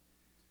Son?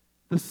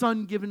 The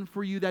Son given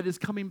for you that is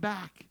coming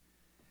back.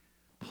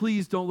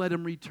 Please don't let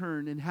him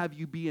return and have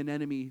you be an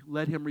enemy.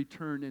 Let him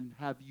return and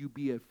have you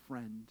be a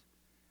friend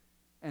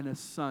and a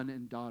son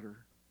and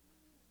daughter.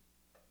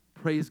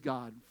 Praise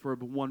God for a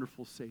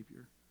wonderful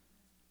Savior.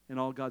 And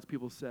all God's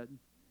people said,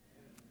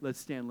 let's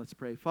stand, let's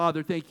pray.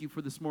 Father, thank you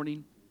for this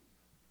morning.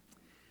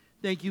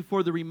 Thank you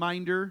for the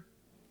reminder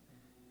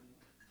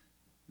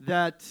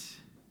that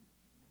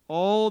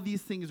all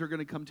these things are going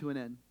to come to an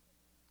end.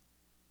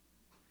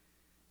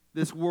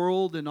 This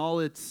world and all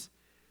its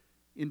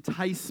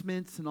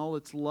enticements and all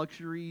its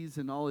luxuries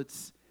and all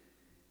its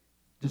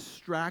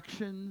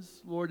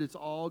distractions, Lord, it's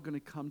all going to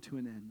come to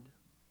an end.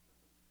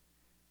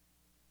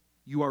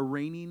 You are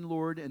reigning,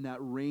 Lord, and that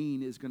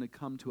reign is going to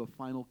come to a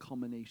final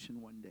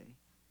culmination one day.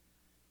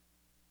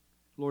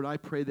 Lord, I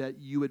pray that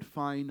you would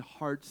find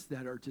hearts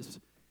that are just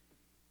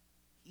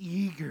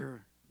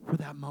eager for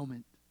that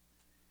moment,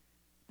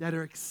 that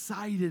are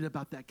excited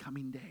about that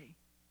coming day.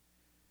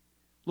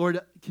 Lord,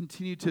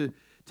 continue to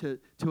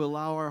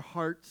allow our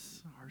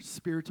hearts, our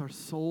spirits, our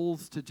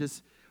souls to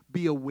just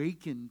be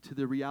awakened to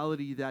the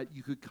reality that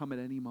you could come at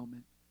any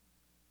moment.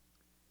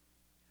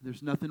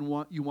 There's nothing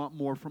you want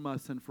more from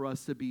us than for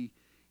us to be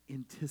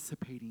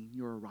anticipating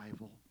your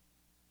arrival.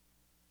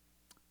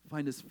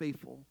 Find us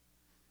faithful.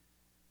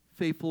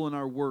 Faithful in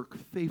our work,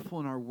 faithful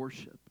in our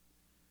worship,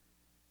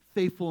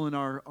 faithful in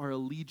our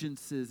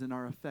allegiances and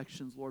our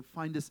affections, Lord.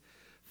 Find us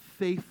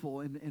faithful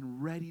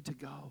and ready to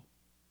go.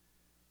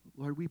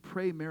 Lord, we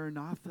pray,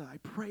 Maranatha. I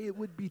pray it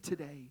would be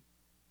today.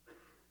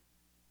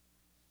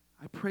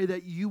 I pray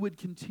that you would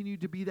continue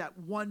to be that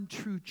one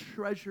true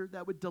treasure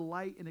that would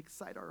delight and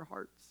excite our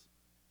hearts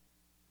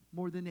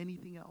more than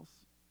anything else.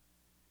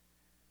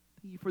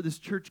 Thank you for this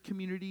church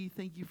community.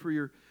 Thank you for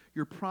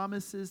your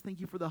promises.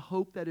 Thank you for the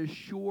hope that is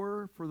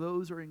sure for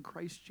those who are in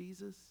Christ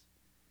Jesus.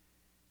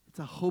 It's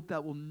a hope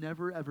that will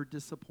never, ever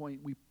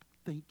disappoint. We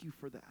thank you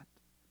for that.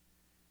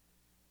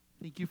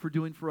 Thank you for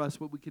doing for us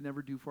what we can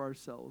never do for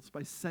ourselves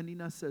by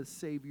sending us a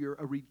Savior,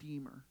 a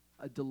Redeemer,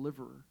 a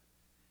Deliverer.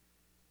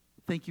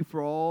 Thank you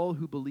for all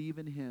who believe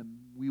in Him.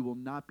 We will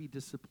not be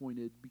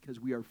disappointed because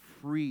we are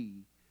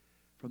free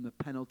from the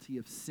penalty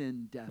of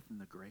sin, death, and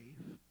the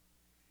grave.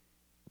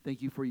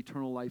 Thank you for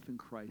eternal life in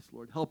Christ,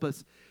 Lord. Help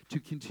us to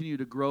continue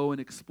to grow and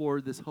explore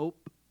this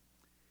hope.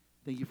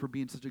 Thank you for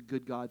being such a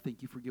good God.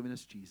 Thank you for giving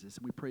us Jesus.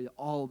 And we pray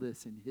all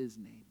this in His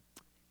name.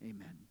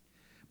 Amen.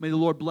 May the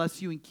Lord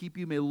bless you and keep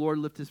you. May the Lord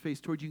lift His face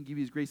toward you and give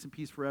you His grace and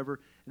peace forever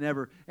and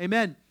ever.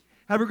 Amen.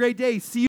 Have a great day. See you.